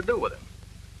had anything to do with him.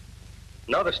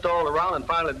 Another stalled around and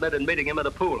finally admitted meeting him at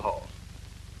a pool hall.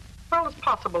 Well, it's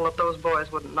possible that those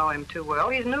boys wouldn't know him too well.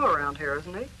 He's new around here,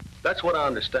 isn't he? That's what I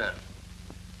understand.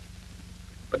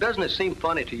 But doesn't it seem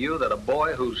funny to you that a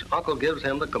boy whose uncle gives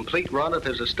him the complete run of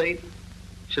his estate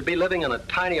should be living in a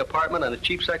tiny apartment in a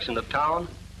cheap section of town?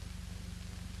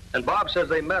 And Bob says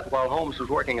they met while Holmes was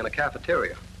working in a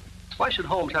cafeteria. Why should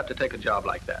Holmes have to take a job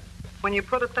like that? When you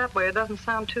put it that way, it doesn't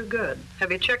sound too good.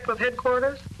 Have you checked with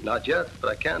headquarters? Not yet, but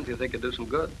I can if you think it'd do some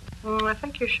good. I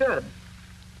think you should.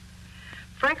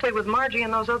 Frankly, with Margie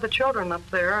and those other children up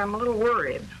there, I'm a little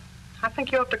worried. I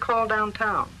think you have to call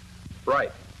downtown.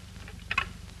 Right.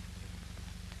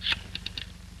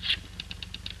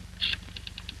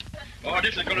 Oh,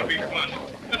 this is going to be fun.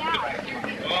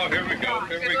 Oh, here we go.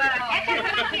 Here we go.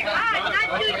 Not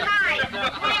too tight.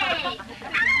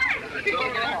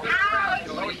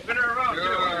 Oh, spin her around.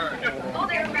 Sure. Oh,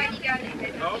 they're right together.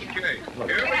 Okay.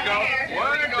 Here we go.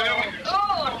 One, two.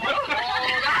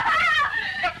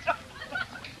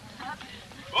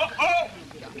 Oh, oh.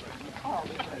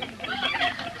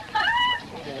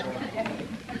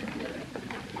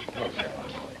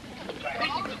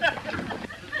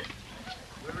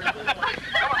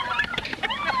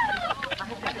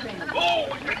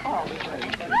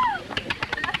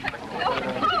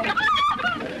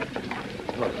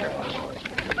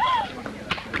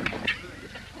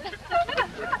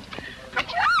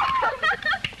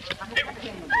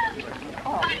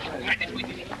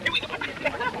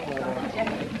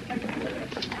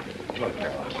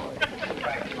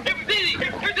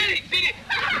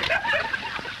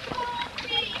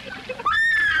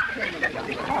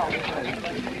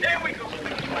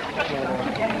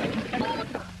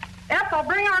 Ethel,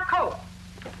 bring our coat.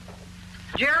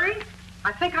 Jerry,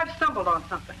 I think I've stumbled on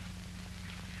something.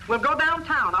 We'll go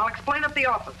downtown. I'll explain at the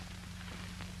office.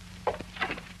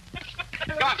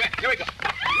 Come on, here we go.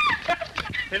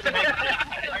 Come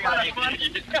on,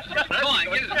 get it.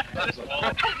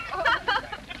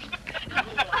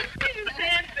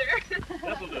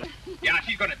 This'll do. Yeah,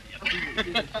 she's gonna.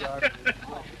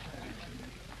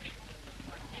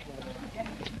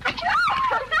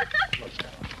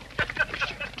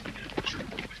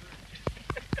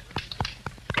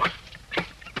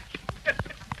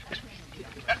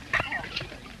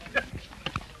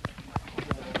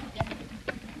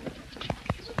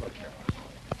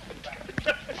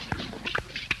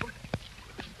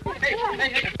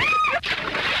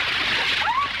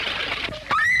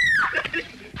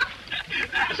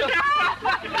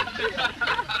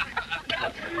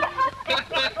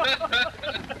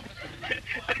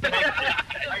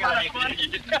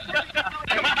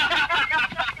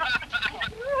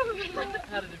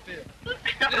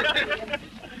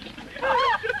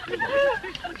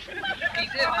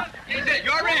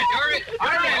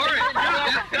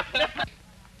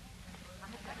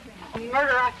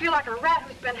 Murder, I feel like a rat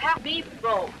who's been half beef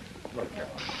rolled.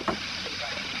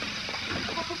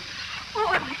 Oh,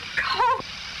 my God.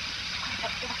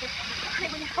 Honey,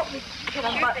 will you help me get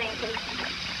on my thing, please?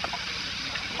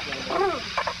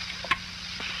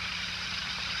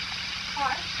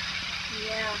 What?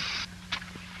 Yeah.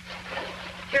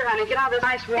 Here, honey, get out of this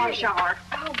nice warm shower.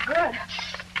 Oh, good.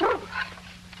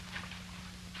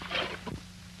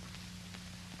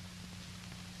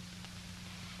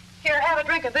 Here, have a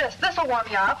drink of this. This'll warm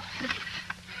you up.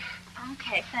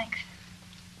 Okay, thanks.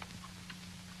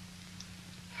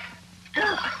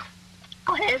 Ugh.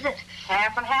 What is it?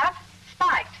 Half and half,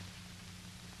 spiked.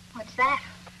 What's that?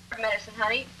 For medicine,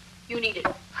 honey. You need it.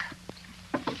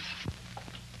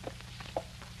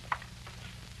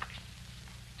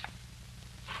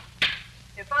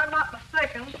 If I'm not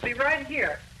mistaken, it'll be right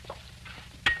here.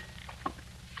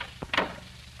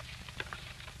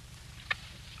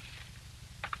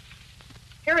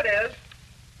 Here it is.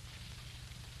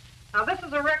 Now, this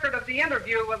is a record of the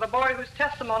interview with a boy whose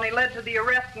testimony led to the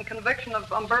arrest and conviction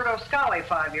of Umberto Scalli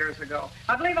 5 years ago.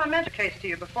 I believe I mentioned the case to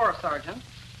you before, Sergeant.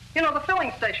 You know, the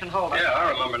filling station holder. Yeah, I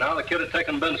remember now. The kid had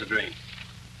taken Benzedrine.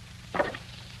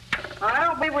 I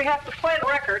don't believe we have to play the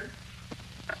record,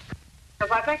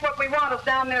 because I think what we want is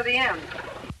down near the end.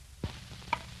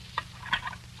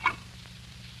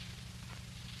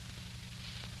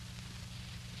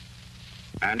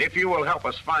 And if you will help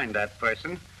us find that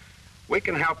person, we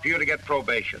can help you to get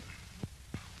probation.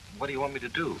 What do you want me to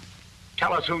do?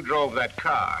 Tell us who drove that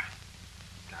car.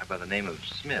 A guy by the name of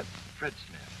Smith, Fred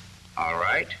Smith. All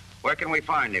right. Where can we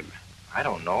find him? I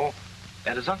don't know.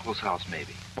 At his uncle's house,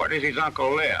 maybe. Where does his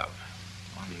uncle live?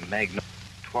 On Magnolia,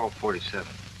 1247.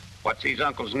 What's his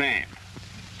uncle's name?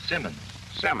 Simmons.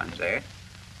 Simmons, eh?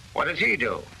 What does he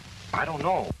do? I don't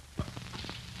know.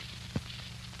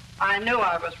 I knew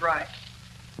I was right.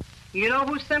 You know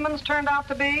who Simmons turned out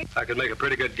to be? I could make a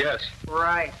pretty good guess.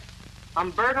 Right.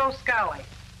 Umberto Scalli.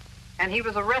 And he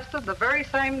was arrested the very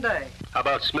same day. How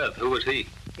about Smith? Who was he?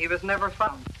 He was never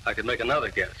found. I could make another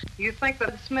guess. You think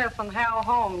that Smith and Hal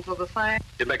Holmes are the same?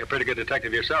 You'd make a pretty good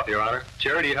detective yourself, Your Honor.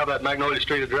 Jerry, do you have that Magnolia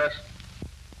Street address?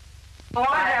 Oh,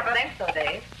 I have it. I think so,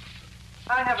 Dave.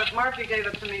 I have it. Margie gave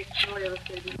it to me earlier this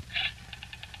evening.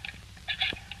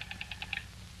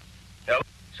 Hello?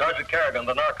 Sergeant Kerrigan,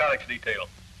 the narcotics detail.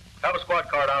 Have a squad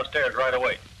car downstairs right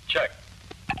away. Check.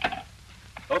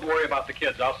 Don't worry about the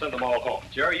kids. I'll send them all home.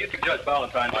 Jerry, you can judge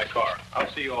Ballentine my car. I'll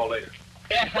see you all later.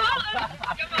 Look up.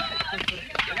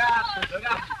 Look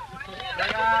up.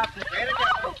 Look up. Way to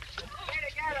go.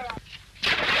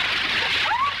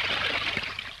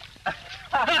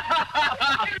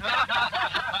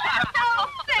 No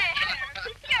fair.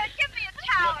 Give me a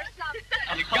towel or something.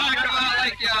 You gotta come out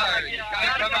like you are. You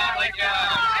gotta come out like you are.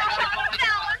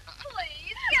 Fellas,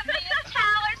 please, give me a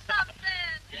towel or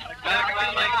something. You gotta come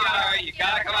out like you are. You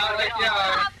gotta come out like you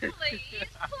are. Please,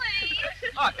 please.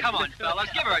 Oh, come on, fellas.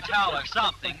 Give her a towel or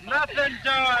something. Nothing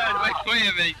doing. Wait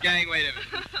a minute, gang. Wait a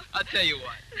minute. I'll tell you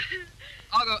what.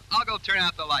 I'll go turn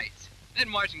out the lights. Then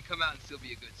Marge can come out and still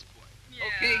be a good sport. Yeah.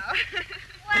 Okay?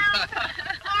 Well,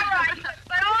 all right,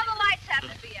 but all the lights have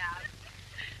to be out.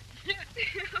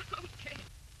 Okay.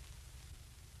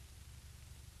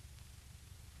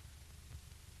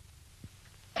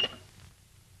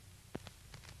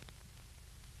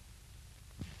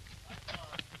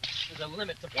 There's a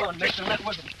limit to fun, mister. That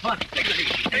wasn't fun. Take it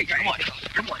easy. Hey, Come on.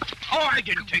 Come on. Oh, I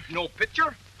didn't take no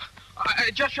picture.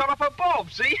 I just shut up a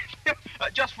bulb, see?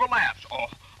 Just for laughs. Oh,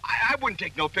 I wouldn't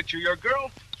take no picture of your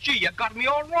girl. Gee, you got me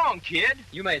all wrong, kid.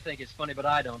 You may think it's funny, but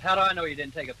I don't. How do I know you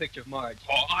didn't take a picture of Marge?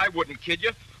 Oh, I wouldn't kid you.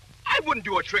 I wouldn't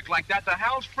do a trick like that to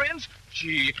Hal's friends.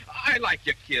 Gee, I like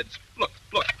you kids. Look,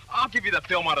 I'll give you the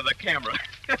film out of the camera.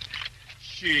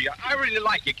 Gee, I really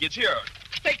like you kids. Here,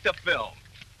 take the film.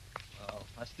 Oh,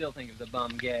 I still think it was a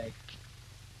bum gag.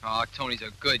 Oh, Tony's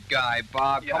a good guy,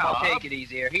 Bob. Yeah. Come on, take it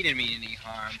easy here. He didn't mean any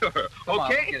harm. Sure. Come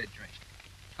on, Okay. let's get a drink.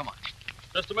 Come on.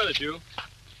 Just a minute, you.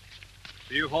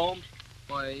 Are you Holmes?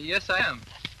 Why, yes, I am.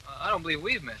 I don't believe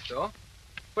we've met, though.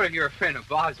 But if you're a friend of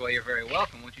Bob's, well, you're very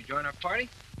welcome. Won't you join our party?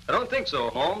 I don't think so,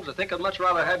 Holmes. I think I'd much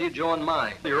rather have you join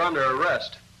mine. You're under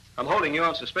arrest. I'm holding you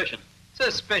on suspicion.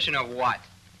 Suspicion of what?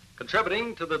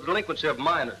 Contributing to the delinquency of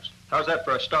minors. How's that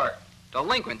for a start?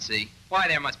 Delinquency? Why,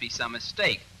 there must be some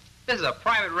mistake. This is a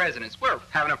private residence. We're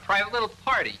having a private little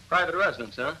party. Private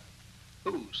residence, huh?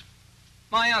 Whose?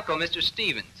 My uncle, Mr.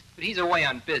 Stevens, but he's away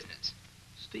on business.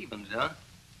 Stevens, huh?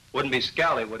 Wouldn't be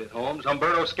Scalli, would it, Holmes?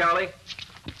 Umberto Scalli?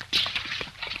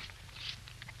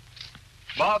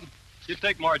 Bob, you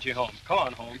take Margie home. Come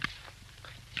on, Holmes.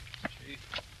 Gee.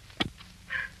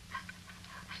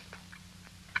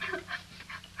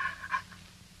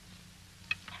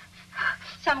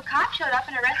 Some cop showed up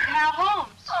and arrested Hal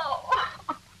Holmes. Oh.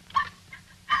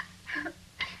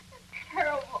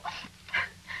 Terrible.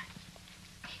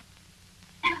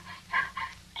 I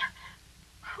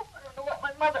don't know what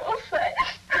my mother will say.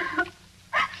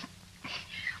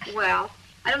 Well,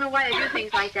 I don't know why they do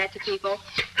things like that to people.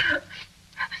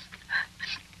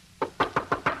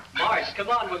 Marge, come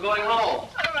on, we're going home.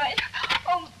 All right.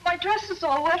 Oh, my dress is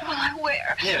all wet while I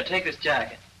wear. Here, take this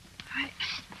jacket. Right.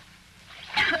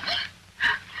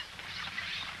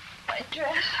 My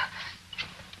dress.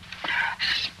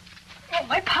 Oh,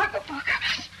 my pocketbook.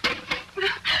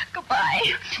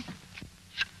 Goodbye.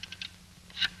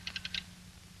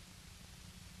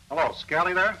 Hello,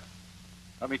 Scalli there?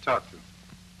 Let me talk to you.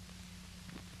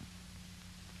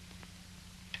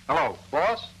 Hello,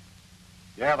 boss?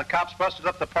 Yeah, the cops busted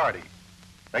up the party.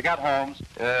 They got Holmes.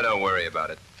 Yeah, don't worry about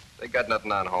it. They got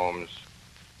nothing on Holmes.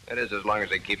 That is, as long as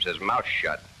he keeps his mouth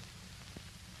shut.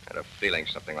 I had a feeling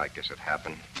something like this would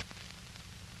happen.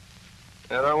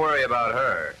 Now, don't worry about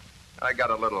her. I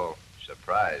got a little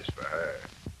surprise for her.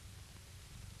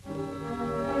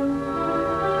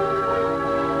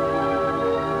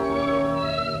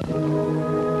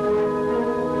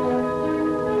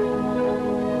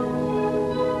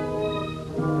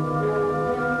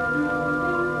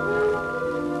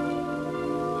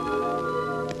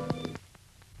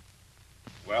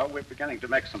 Well, we're beginning to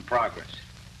make some progress.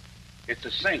 It's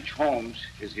a cinch Holmes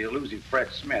is the elusive Fred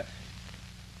Smith,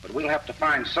 but we'll have to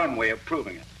find some way of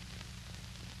proving it.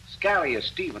 Scalli is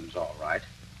Stevens, all right,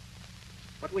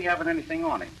 but we haven't anything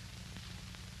on him.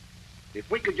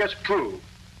 If we could just prove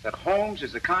that Holmes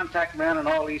is the contact man in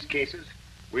all these cases,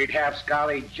 we'd have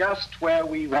Scalli just where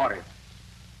we want him.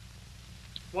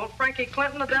 Won't Frankie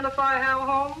Clinton identify Hal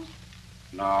Holmes?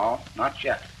 No, not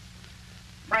yet.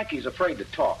 Frankie's afraid to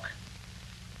talk.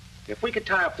 If we could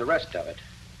tie up the rest of it,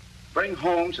 bring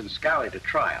Holmes and Scalli to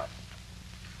trial,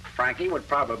 Frankie would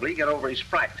probably get over his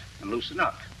fright and loosen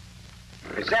up.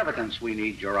 It's evidence we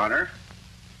need, Your Honor.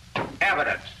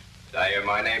 Evidence. Did I hear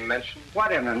my name mentioned?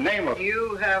 What in the name of...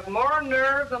 You have more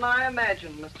nerve than I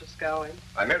imagined, Mr. Scalli.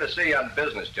 I'm here to see you on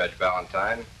business, Judge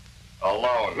Ballantine.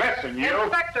 Alone. Listen, you...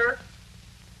 Inspector,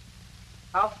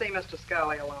 I'll see Mr.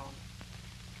 Scalli alone.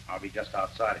 I'll be just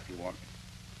outside if you want me.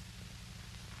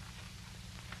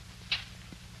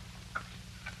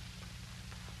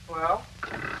 Well,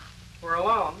 we're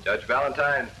alone. Judge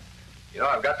Ballantine, you know,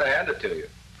 I've got to hand it to you.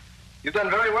 You've done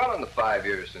very well in the 5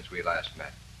 years since we last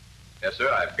met. Yes, sir,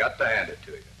 I've got to hand it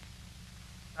to you.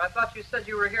 I thought you said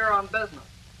you were here on business.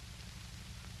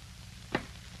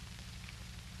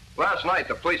 Last night,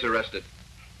 the police arrested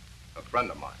a friend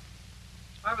of mine.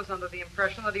 I was under the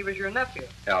impression that he was your nephew.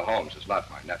 Al Holmes is not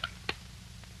my nephew.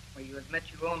 Well, you admit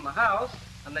you own the house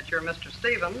and that you're Mr.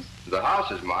 Stevens. The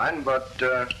house is mine, but,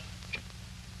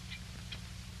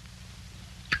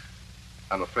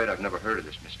 I'm afraid I've never heard of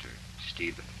this Mr.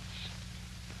 Stevens.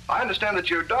 I understand that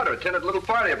your daughter attended a little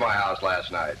party at my house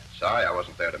last night. Sorry I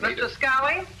wasn't there to meet her. Mr.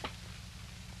 Scalli,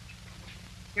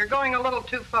 you're going a little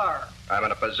too far. I'm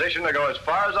in a position to go as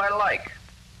far as I like.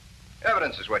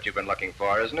 Evidence is what you've been looking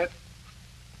for, isn't it?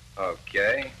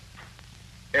 Okay.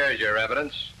 Here's your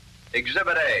evidence.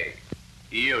 Exhibit A.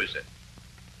 Use it.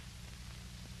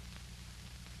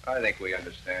 I think we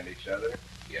understand each other,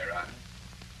 Your Honor.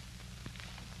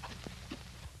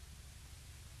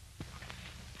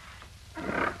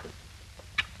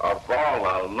 Of all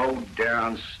the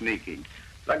low-down sneaking.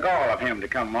 The gall of him to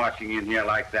come marching in here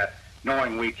like that,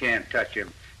 knowing we can't touch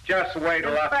him. Just wait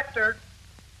till Inspector,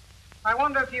 I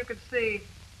wonder if you could see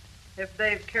if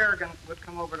Dave Kerrigan would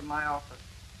come over to my office.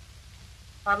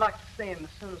 I'd like to see him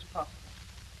as soon as possible.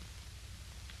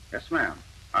 Yes, ma'am.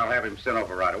 I'll have him sent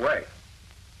over right away.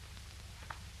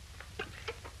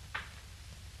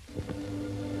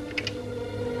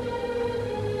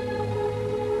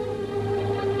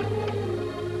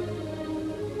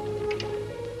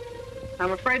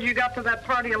 I'm afraid you got to that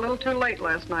party a little too late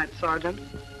last night, Sergeant.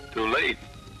 Too late?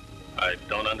 I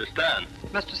don't understand.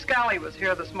 Mr. Scalli was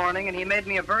here this morning, and he made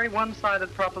me a very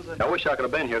one-sided proposition. I wish I could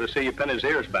have been here to see you pin his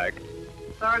ears back.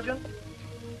 Sergeant,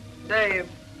 Dave,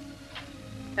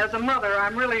 as a mother,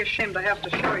 I'm really ashamed to have to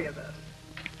show you this.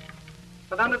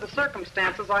 But under the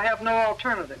circumstances, I have no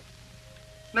alternative.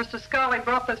 Mr. Scalli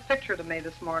brought this picture to me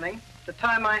this morning to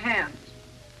tie my hands.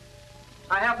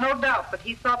 I have no doubt that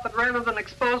he thought that rather than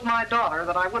expose my daughter,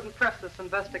 that I wouldn't press this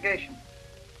investigation.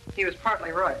 He was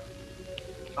partly right.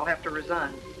 I'll have to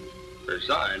resign.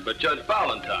 Resign? But Judge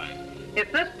Ballantine.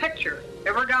 If this picture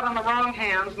ever got in the wrong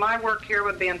hands, my work here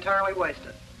would be entirely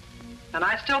wasted. And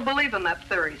I still believe in that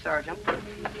theory, Sergeant.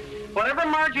 Whatever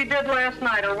Margie did last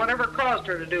night, or whatever caused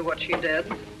her to do what she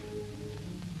did,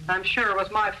 I'm sure it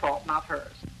was my fault, not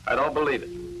hers. I don't believe it.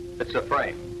 It's a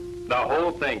frame. The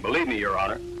whole thing, believe me, Your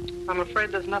Honor. I'm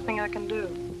afraid there's nothing I can do.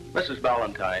 Mrs.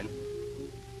 Ballantine,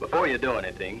 before you do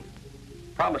anything,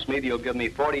 promise me that you'll give me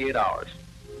 48 hours.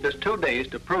 Just 2 days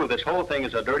to prove this whole thing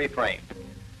is a dirty frame.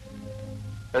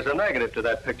 There's a negative to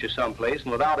that picture someplace,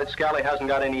 and without it, Scalli hasn't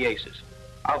got any aces.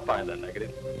 I'll find that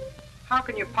negative. How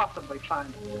can you possibly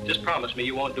find it? Just promise me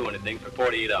you won't do anything for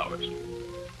 48 hours.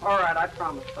 All right, I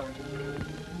promise, Sergeant.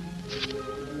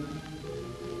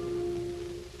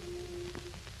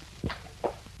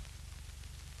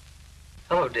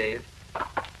 Hello, Dave.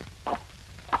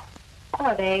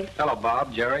 Hello, Dave. Hello,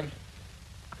 Bob, Jerry.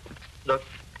 Look,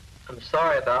 I'm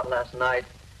sorry about last night.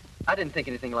 I didn't think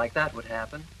anything like that would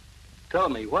happen. Tell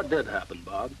me, what did happen,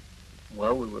 Bob?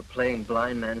 Well, we were playing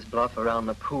blind man's bluff around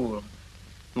the pool.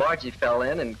 Margie fell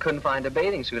in and couldn't find a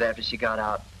bathing suit after she got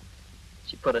out.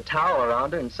 She put a towel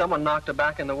around her, and someone knocked her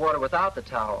back in the water without the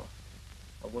towel.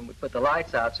 Well, when we put the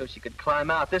lights out so she could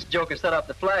climb out, this joker set up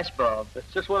the flash bulb.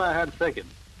 That's just what I had thinking.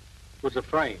 It was a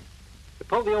frame. They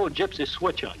pulled the old gypsy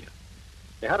switch on you.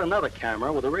 They had another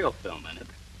camera with a real film in it.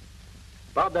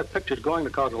 Bob, that picture's going to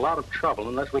cause a lot of trouble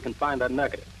unless we can find that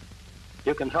negative.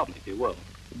 You can help me if you will.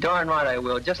 Darn right I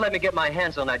will. Just let me get my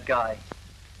hands on that guy.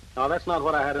 No, that's not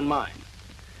what I had in mind.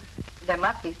 There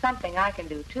must be something I can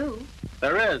do, too.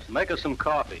 There is. Make us some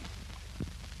coffee.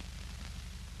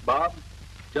 Bob,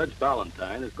 Judge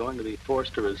Ballantine is going to be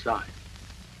forced to resign.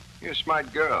 You're a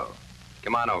smart girl.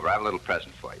 Come on over. I have a little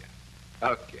present for you.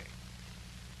 Okay.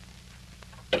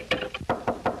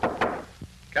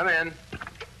 Come in.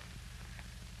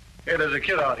 Hey, there's a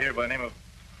kid out here by the name of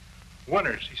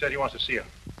Winters. He said he wants to see you.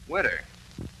 Winter.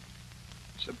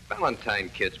 It's a Ballantine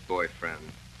kid's boyfriend.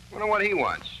 Wonder what he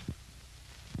wants.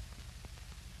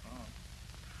 Oh.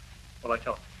 What'll I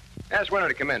tell him? Ask Winter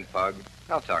to come in, Pug.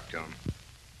 I'll talk to him.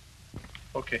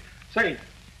 Okay. Say,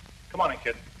 come on in,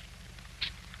 kid.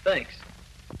 Thanks.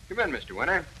 Come in, Mr.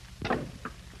 Winter.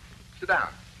 Sit down.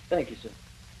 Thank you, sir.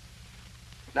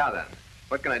 Now then,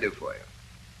 what can I do for you?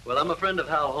 Well, I'm a friend of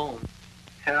Hal Holmes.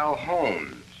 Hal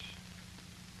Holmes.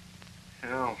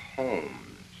 Hal Holmes.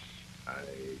 I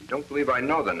don't believe I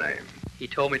know the name. He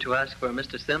told me to ask for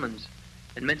Mr. Simmons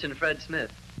and mention Fred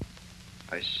Smith.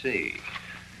 I see.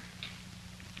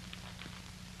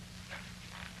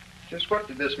 Just what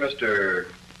did this Mr.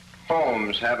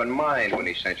 Holmes have in mind when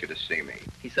he sent you to see me?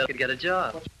 He said I could get a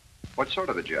job. What sort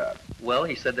of a job? Well,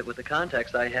 he said that with the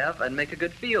contacts I have, I'd make a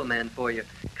good field man for you.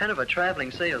 Kind of a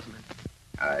traveling salesman.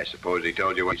 I suppose he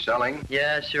told you what he's selling?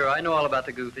 Yeah, sure. I know all about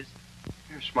the goofies.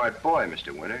 You're a smart boy,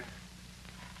 Mr. Winter.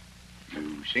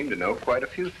 You seem to know quite a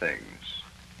few things.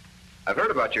 I've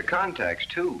heard about your contacts,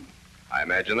 too. I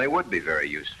imagine they would be very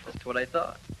useful. That's what I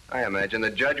thought. I imagine the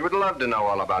judge would love to know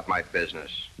all about my business.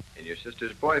 And your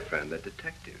sister's boyfriend, the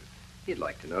detective. He'd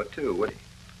like to know, too, would he?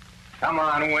 Come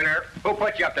on, Winter. Who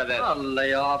put you up to this? Oh,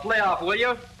 lay off, will you?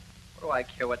 What do I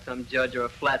care what some judge or a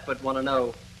flatfoot want to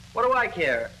know? What do I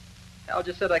care? Al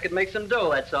just said I could make some dough,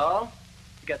 that's all.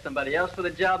 You got somebody else for the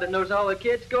job that knows all the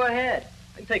kids? Go ahead.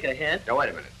 I can take a hint. Now, wait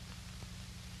a minute.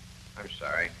 I'm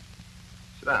sorry.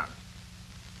 Sit down.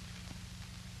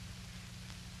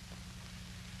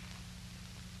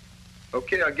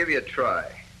 Okay, I'll give you a try.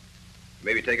 You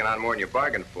may be taking on more than you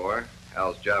bargained for.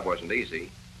 Al's job wasn't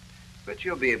easy. But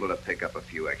you'll be able to pick up a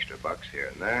few extra bucks here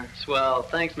and there. Swell.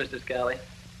 Thanks, Mr. Scalli.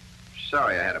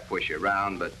 Sorry I had to push you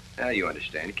around, but you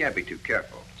understand. You can't be too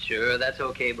careful. Sure, that's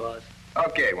okay, boss.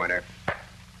 Okay, Winter.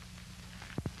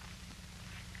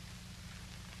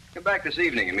 Come back this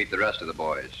evening and meet the rest of the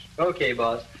boys. Okay,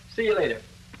 boss. See you later.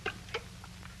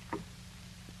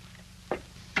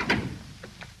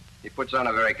 He puts on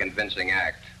a very convincing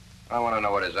act. I want to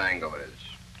know what his angle is.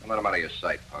 Don't let him out of your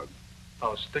sight, Pug.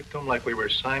 I'll stick to him like we were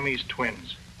Siamese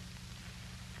twins.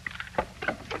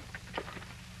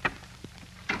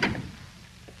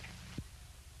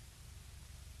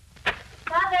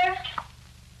 Mother.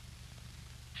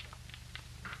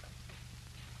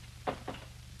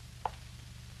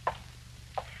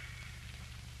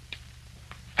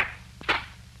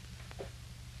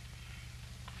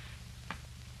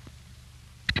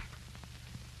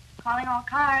 Calling all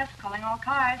cars, calling all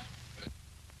cars.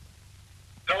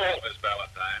 Hello, Miss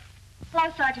Ballentine.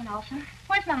 Hello, Sergeant Olson.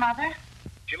 Where's my mother?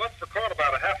 She left for court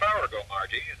about a half hour ago,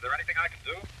 Margie. Is there anything I can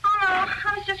do? Oh, no,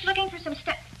 I was just looking for some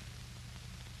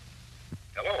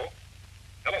Hello?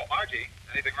 Hello, Margie.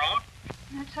 Anything wrong?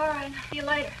 That's all right. See you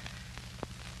later.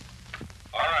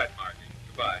 All right, Margie.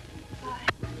 Goodbye.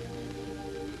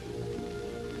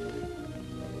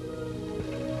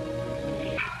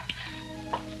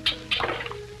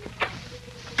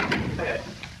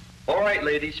 All right,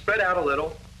 ladies, spread out a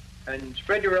little and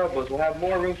spread your elbows. We'll have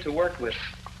more room to work with.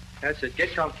 That's it.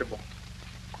 Get comfortable.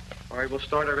 All right, we'll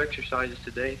start our exercises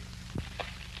today.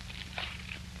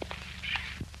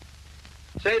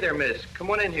 Say there, miss. Come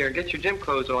on in here and get your gym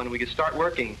clothes on and we can start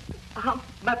working.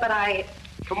 But I...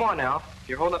 Come on now.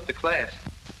 You're holding up the class.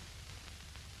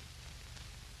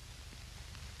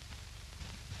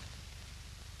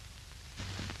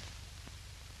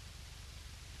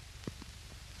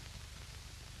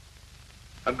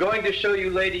 I'm going to show you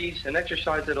ladies an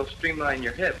exercise that'll streamline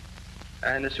your hip.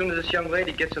 And as soon as this young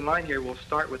lady gets in line here, we'll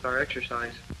start with our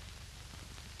exercise.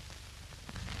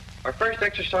 Our first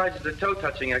exercise is the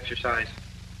toe-touching exercise.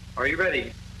 Are you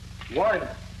ready? 1,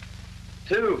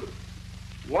 2,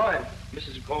 1.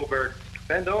 Mrs. Goldberg,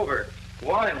 bend over.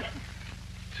 1,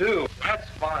 2. That's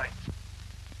fine.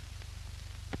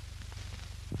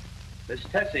 Miss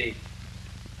Tessie.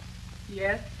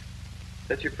 Yes?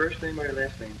 That's your first name or your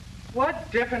last name?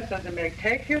 What difference does it make?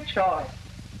 Take your choice.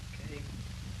 Okay.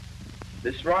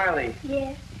 Miss Riley.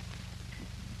 Yes.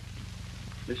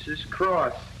 Mrs.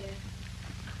 Cross. Yes.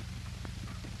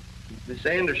 Miss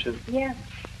Anderson. Yes.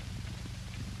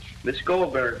 Miss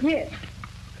Goldberg. Yes.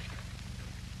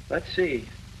 Let's see.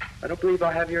 I don't believe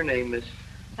I have your name, Miss.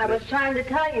 I was trying to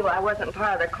tell you I wasn't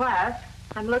part of the class.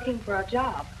 I'm looking for a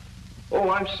job. Oh,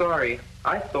 I'm sorry.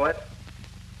 I thought...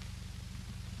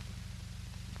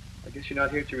 I guess you're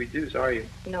not here to reduce, are you?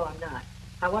 No, I'm not.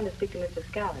 I want to speak to Mr.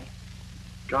 Scalli.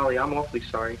 Golly, I'm awfully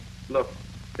sorry. Look,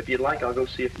 if you'd like, I'll go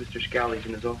see if Mr. Scalli's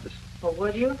in his office. Well,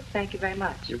 would you? Thank you very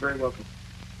much. You're very welcome.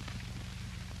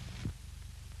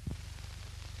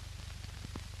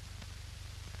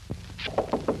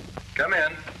 Come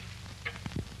in.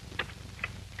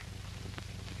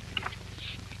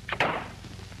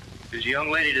 There's a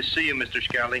young lady to see you, Mr.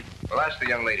 Scalli. Well, ask the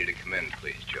young lady to come in,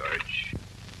 please, George.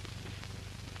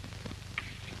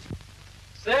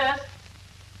 Sis?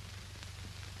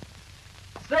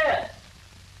 Sis?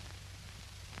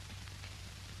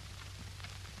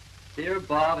 Dear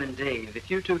Bob and Dave, if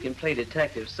you two can play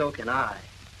detective, so can I.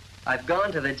 I've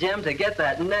gone to the gym to get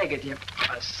that negative.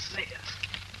 Sis.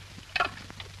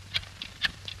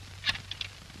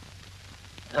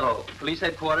 Hello, police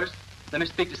headquarters. Let me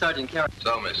speak to Sergeant Kerrigan.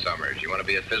 So, Miss Summers, you want to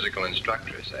be a physical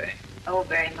instructress, eh? Oh,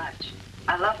 very much.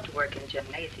 I love to work in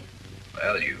gymnasium.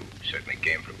 Well, you certainly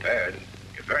came prepared.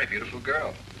 You're a very beautiful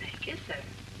girl. Thank you, sir.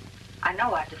 I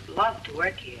know I'd just love to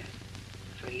work here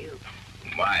for you.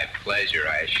 My pleasure,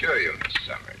 I assure you, Miss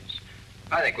Summers.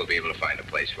 I think we'll be able to find a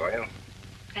place for you.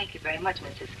 Thank you very much,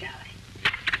 Mrs. Scalli.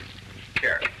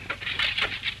 Here.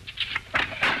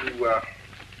 You,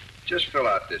 just fill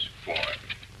out this form.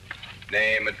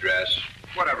 Name, address,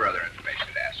 whatever other information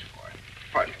it asks for.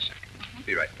 Pardon me a second.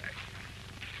 Be right back.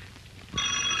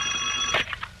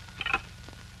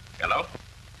 Hello?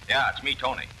 Yeah, it's me,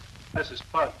 Tony. This is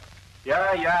Bud.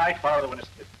 Yeah, I followed when it's...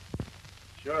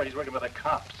 Sure, he's working with the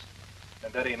cops.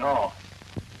 And that ain't all.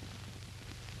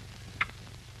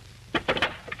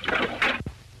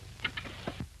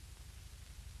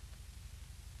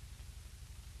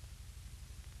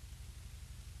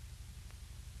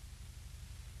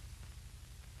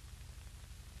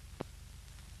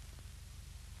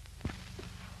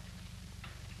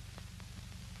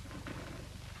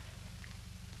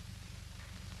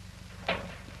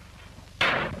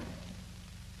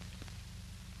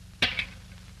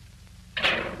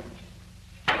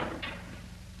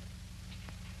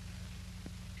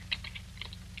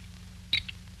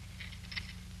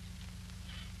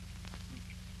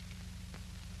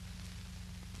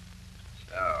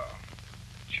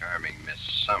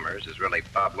 Summers is really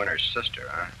Bob Winter's sister,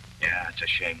 huh? Yeah, it's a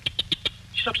shame.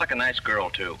 She looks like a nice girl,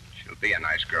 too. She'll be a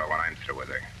nice girl when I'm through with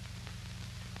her.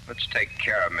 Let's take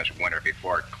care of Miss Winter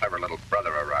before her clever little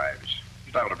brother arrives.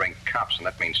 He's liable to bring cops, and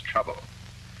that means trouble.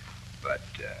 But,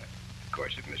 of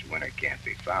course, if Miss Winter can't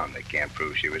be found, they can't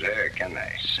prove she was there, can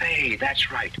they? Say, that's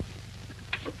right.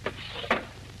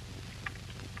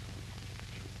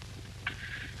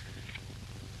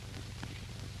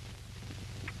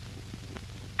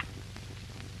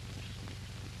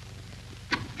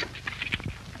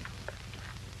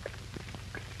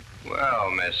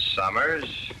 Well, Miss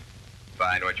Summers,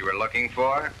 find what you were looking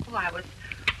for? Oh, I was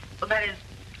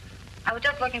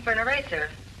just looking for an eraser.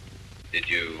 Did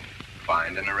you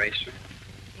find an eraser?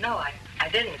 No, I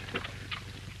didn't.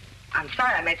 I'm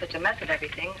sorry I made such a mess of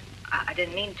everything. I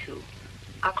didn't mean to.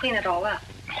 I'll clean it all up.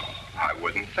 Oh, I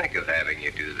wouldn't think of having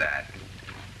you do that.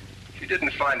 If you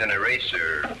didn't find an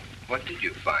eraser, what did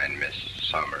you find, Miss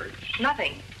Summers?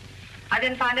 Nothing. I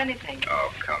didn't find anything.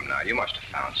 Oh, come now. You must have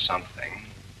found something.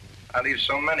 I leave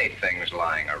so many things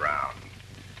lying around.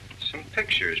 Some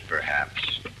pictures,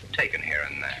 perhaps, taken here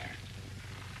and there.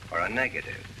 Or a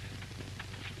negative.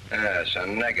 Yes, a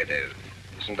negative.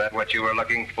 Isn't that what you were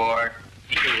looking for?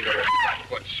 You little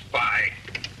flatfoot spy.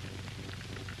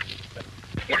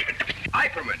 What?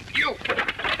 Eiferman, you!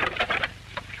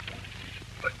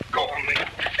 Let go of me.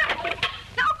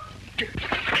 No!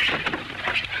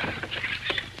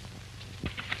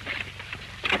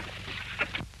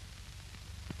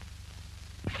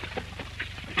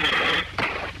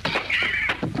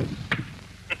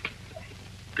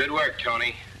 Good work,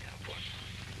 Tony.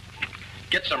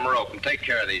 Get some rope and take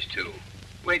care of these two.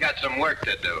 We got some work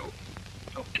to do.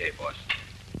 Okay, boss.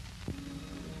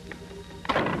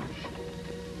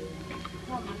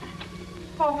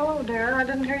 Oh, hello, dear. I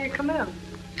didn't hear you come in.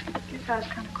 Guess I was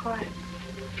kind of quiet.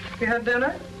 You had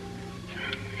dinner?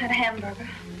 Had a hamburger.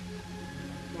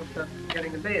 What's that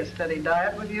getting to be, a steady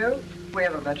diet with you? We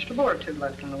have a vegetable or two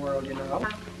left in the world, you know.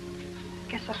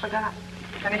 Guess I forgot.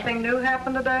 Anything new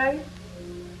happened today?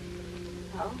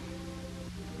 No.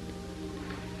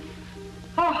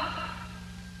 Oh,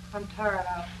 I'm tired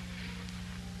out.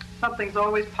 Something's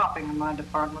always popping in my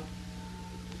department.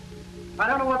 I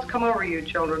don't know what's come over you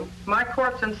children. My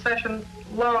court's in session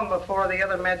long before the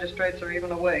other magistrates are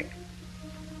even awake.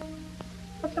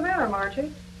 What's the matter,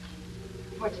 Margie?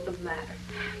 What's the matter?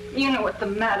 You know what the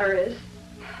matter is.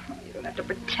 You don't have to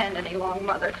pretend any long,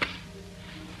 Mother.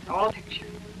 All a picture.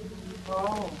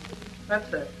 Oh,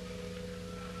 that's it.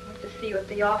 I went to see you at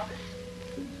the office.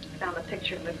 I found the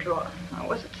picture in the drawer. I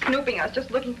wasn't snooping. I was just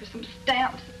looking for some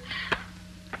stamps.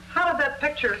 How did that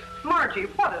picture... Margie,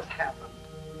 what has happened?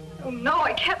 Oh, no,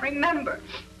 I can't remember.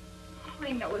 All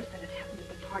I know is that it happened at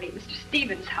the party at Mr.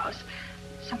 Stevens' house.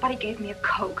 Somebody gave me a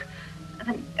Coke. And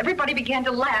then everybody began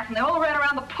to laugh, and they all ran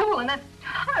around the pool, and then,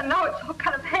 I don't know, it's all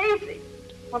kind of hazy.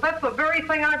 Well, that's the very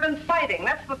thing I've been fighting.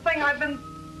 That's the thing I've been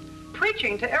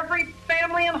preaching to every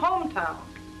family in hometown.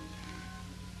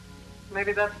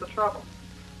 Maybe that's the trouble.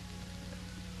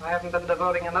 I haven't been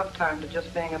devoting enough time to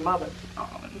just being a mother.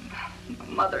 Oh,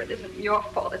 Mother, it isn't your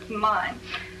fault. It's mine.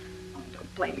 Oh,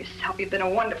 don't blame yourself. You've been a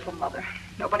wonderful mother.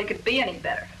 Nobody could be any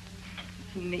better.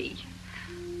 It's me.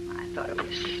 I thought it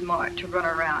was smart to run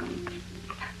around.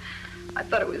 I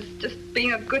thought it was just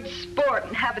being a good sport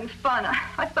and having fun.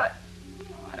 I thought...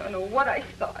 I don't know what I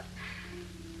thought.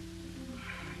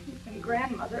 You've been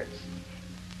grandmother. It's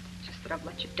just that I've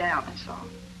let you down, that's all.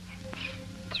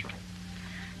 That's right.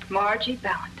 Margie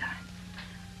Ballentine,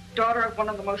 daughter of one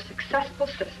of the most successful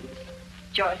citizens,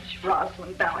 Judge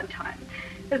Rosalind Ballentine,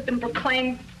 has been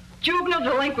proclaimed juvenile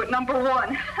delinquent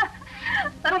 #1.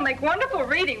 That'll make wonderful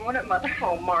reading, won't it, Mother?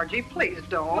 Oh, Margie, please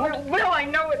don't. Oh, it will. I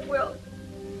know it will.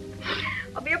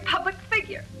 I'll be a public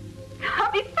figure.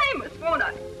 I'll be famous, won't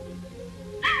I?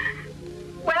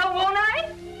 Well, won't I?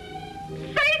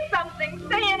 Say something.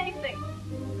 Say anything.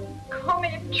 Call me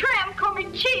a tramp. Call me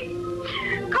cheap.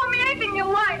 Call me anything you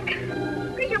like.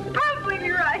 Because you'll probably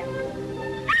be right.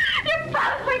 You'll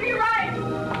probably be right.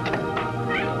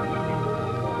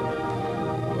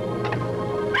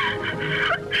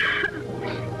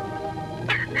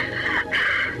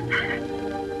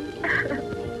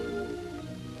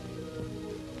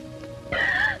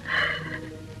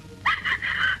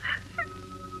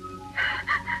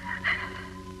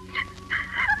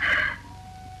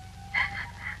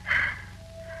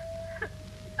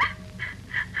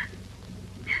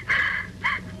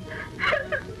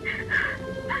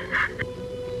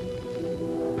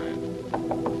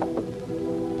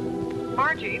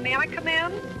 Margie, may I come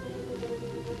in?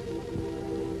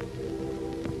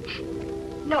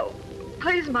 No.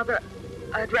 Please, Mother.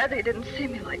 I'd rather you didn't see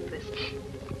me like this.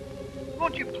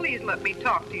 Won't you please let me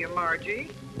talk to you, Margie?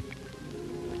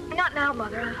 Not now,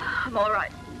 Mother. I'm all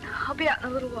right. I'll be out in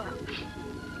a little while.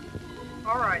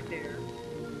 All right, dear.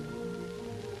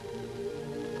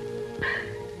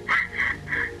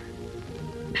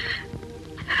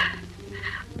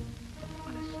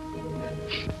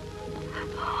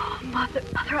 Oh, Mother,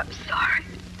 I'm sorry.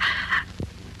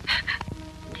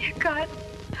 Dear God,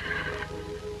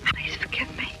 please forgive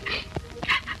me.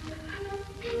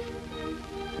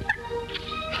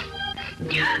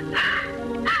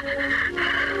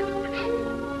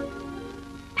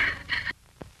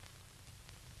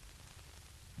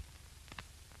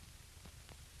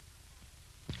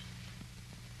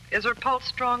 Is her pulse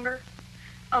stronger?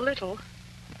 A little.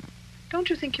 Don't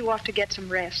you think you ought to get some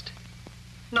rest?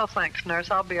 No, thanks, nurse.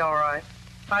 I'll be all right.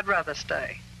 I'd rather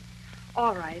stay.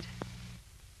 All right.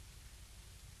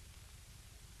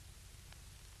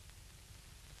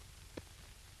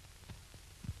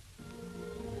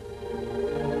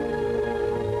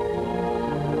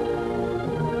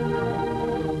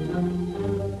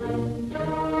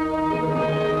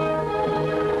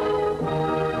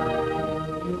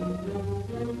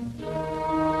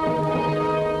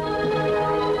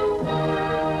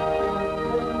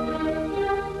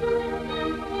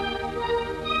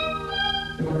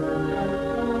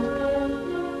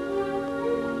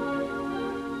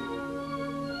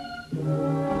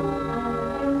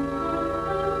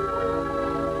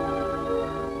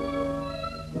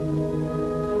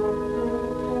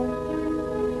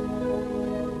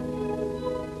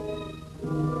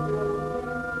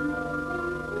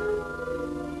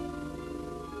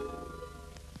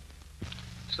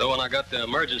 So when I got the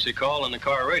emergency call on the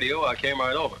car radio, I came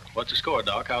right over. What's the score,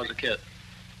 Doc? How's the kid?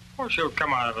 Oh, she'll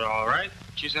come out of it all right.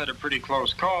 She's had a pretty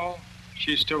close call.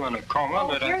 She's still in a coma,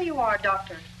 but... here you are,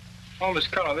 Doctor. Oh, Miss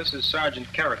Connell, this is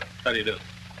Sergeant Kerrigan. How do you do?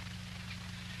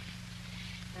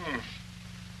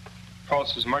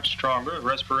 Pulse is much stronger.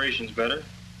 Respiration's better.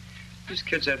 These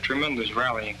kids have tremendous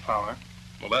rallying power.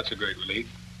 Well, that's a great relief.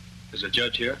 Is the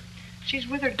judge here? She's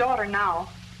with her daughter now.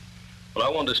 Well, I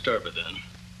won't disturb her then.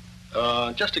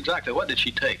 Just exactly what did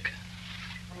she take?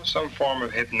 Well, some form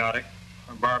of hypnotic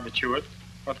or barbiturate.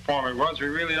 What form it was, we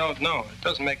really don't know. It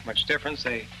doesn't make much difference.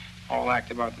 They all act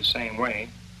about the same way.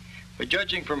 But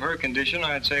judging from her condition,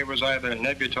 I'd say it was either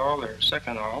Nebutol or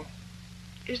Seconal.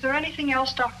 Is there anything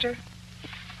else, Doctor?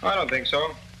 I don't think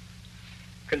so.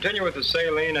 Continue with the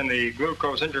saline and the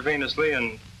glucose intravenously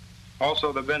and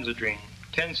also the benzodrine.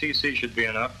 10 cc should be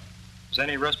enough. If there's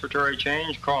any respiratory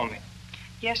change, call me.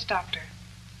 Yes, Doctor.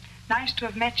 Nice to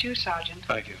have met you, Sergeant.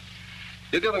 Thank you.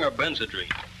 You're giving her benzodrine.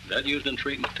 Is that used in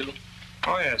treatment, too?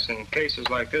 Oh, yes. In cases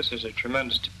like this, there's a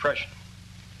tremendous depression.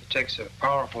 It takes a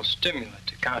powerful stimulant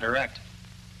to counteract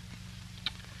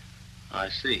it. I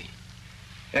see.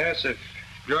 Yes, if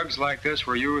drugs like this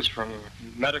were used for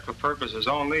medical purposes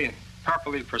only and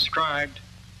properly prescribed,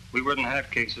 we wouldn't have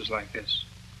cases like this.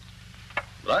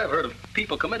 But I have heard of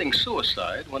people committing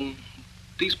suicide when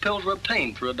these pills were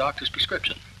obtained through a doctor's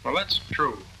prescription. Well, that's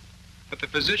true. But the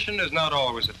physician is not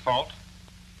always at fault.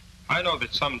 I know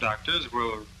that some doctors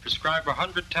will prescribe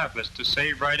 100 tablets to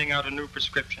save writing out a new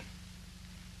prescription.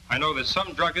 I know that some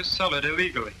druggists sell it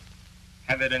illegally,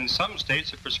 and that in some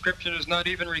states a prescription is not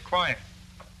even required.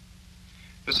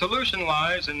 The solution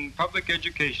lies in public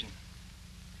education.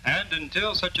 And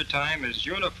until such a time as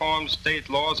uniform state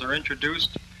laws are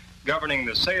introduced governing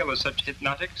the sale of such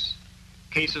hypnotics,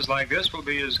 cases like this will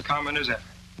be as common as ever.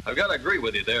 I've got to agree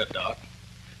with you there, Doc.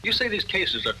 You say these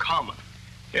cases are common.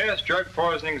 Yes, drug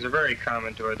poisonings are very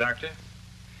common to a doctor.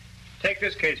 Take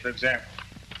this case, for example.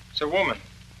 It's a woman.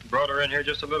 Brought her in here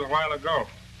just a little while ago.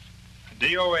 A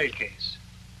DOA case.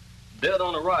 Dead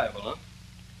on arrival, huh?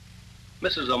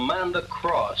 Mrs. Amanda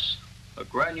Cross, a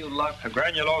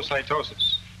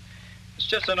granulocytosis. It's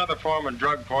just another form of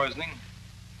drug poisoning.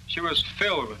 She was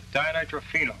filled with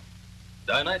dinitrophenol.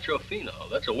 Dinitrophenol?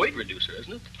 That's a weight reducer,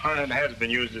 isn't it? It has been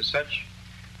used as such.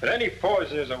 But any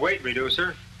poison is a weight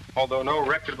reducer, although no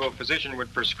reputable physician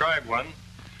would prescribe one.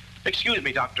 Excuse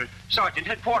me, Doctor. Sergeant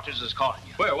Headquarters is calling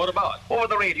you. Where? What about? Over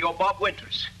the radio, Bob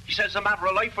Winters. He says it's a matter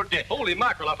of life or death. Holy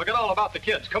mackerel, I forget all about the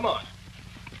kids. Come on.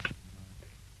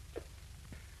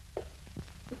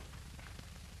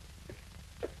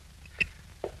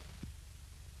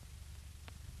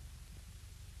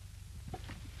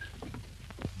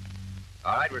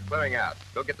 All right, we're clearing out.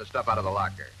 Go get the stuff out of the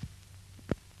locker.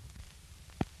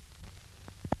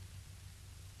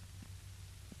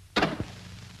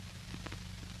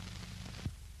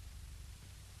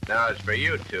 Now, as for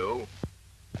you two...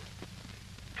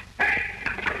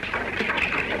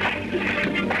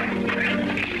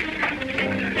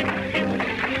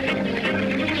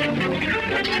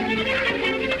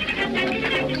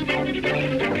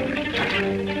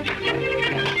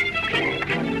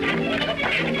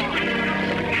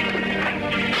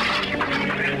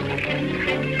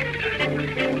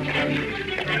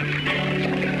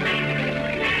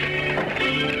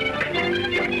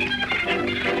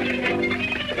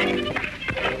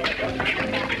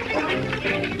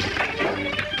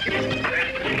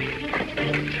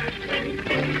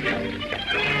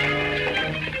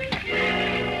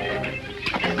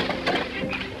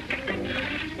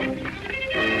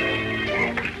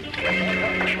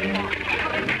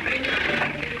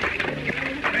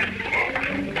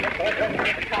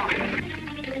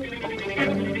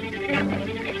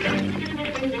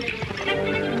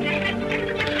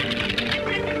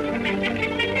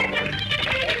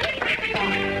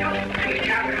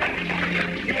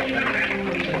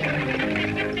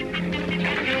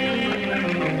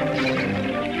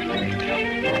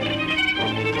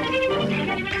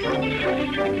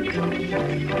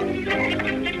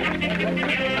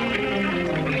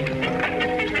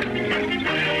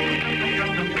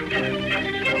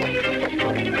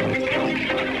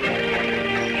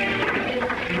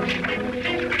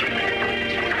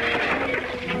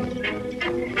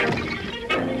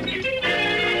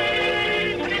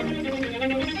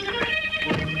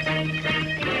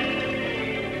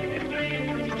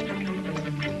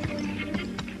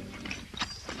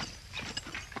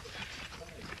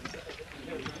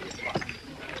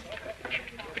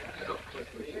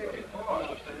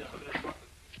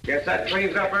 Guess that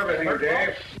cleans up everything,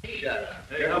 Dave. Shut up.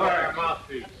 Hey, how about our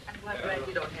mouthpiece? I'm glad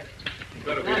you don't have it.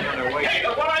 Better be on their way. Hey,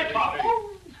 look what I found.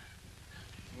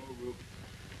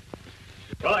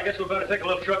 Well, I guess we better take a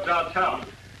little trip downtown.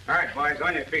 All right, boys,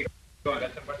 on your feet. Go on.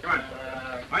 Come on.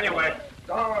 On your way.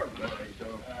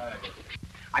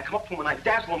 I come up to him and I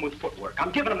dazzle him with footwork.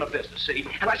 I'm giving him the business, see?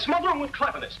 And I smother him with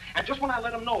cleverness. And just when I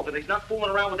let him know that he's not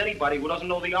fooling around with anybody who doesn't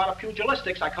know the art of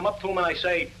pugilistics, I come up to him and I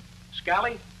say,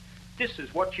 Scalli, this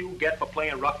is what you get for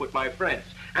playing rough with my friends.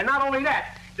 And not only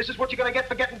that, this is what you're going to get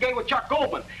for getting gay with Chuck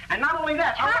Goldman. And not only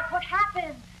that... Chuck, what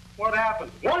happened? What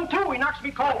happened? 1, 2, he knocks me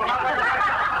cold.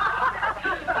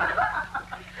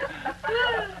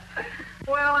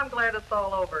 Well, I'm glad it's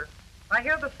all over. I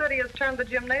hear the city has turned the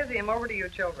gymnasium over to you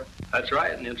children. That's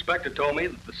right, and the inspector told me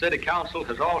that the city council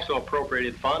has also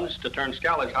appropriated funds to turn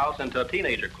Scalli's house into a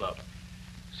teenager club.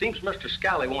 Seems Mr.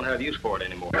 Scalli won't have use for it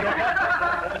anymore.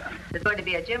 There's going to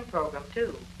be a gym program,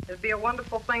 too. It'd be a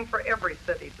wonderful thing for every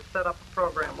city to set up a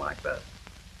program like this.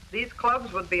 These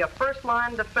clubs would be a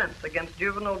first-line defense against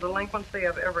juvenile delinquency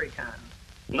of every kind.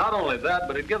 Not only that,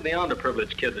 but it'd give the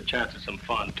underprivileged kids a chance at some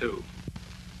fun, too.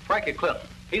 Frankie Clinton,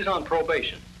 he's on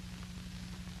probation.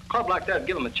 A club like that would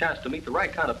give him a chance to meet the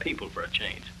right kind of people for a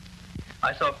change.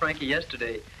 I saw Frankie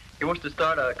yesterday. He wants to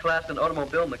start a class in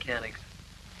automobile mechanics.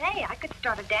 Hey, I could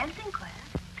start a dancing class.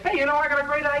 Hey, you know, I got a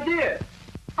great idea.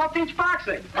 I'll teach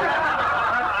boxing.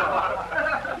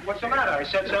 What's the matter? I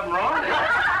said something wrong?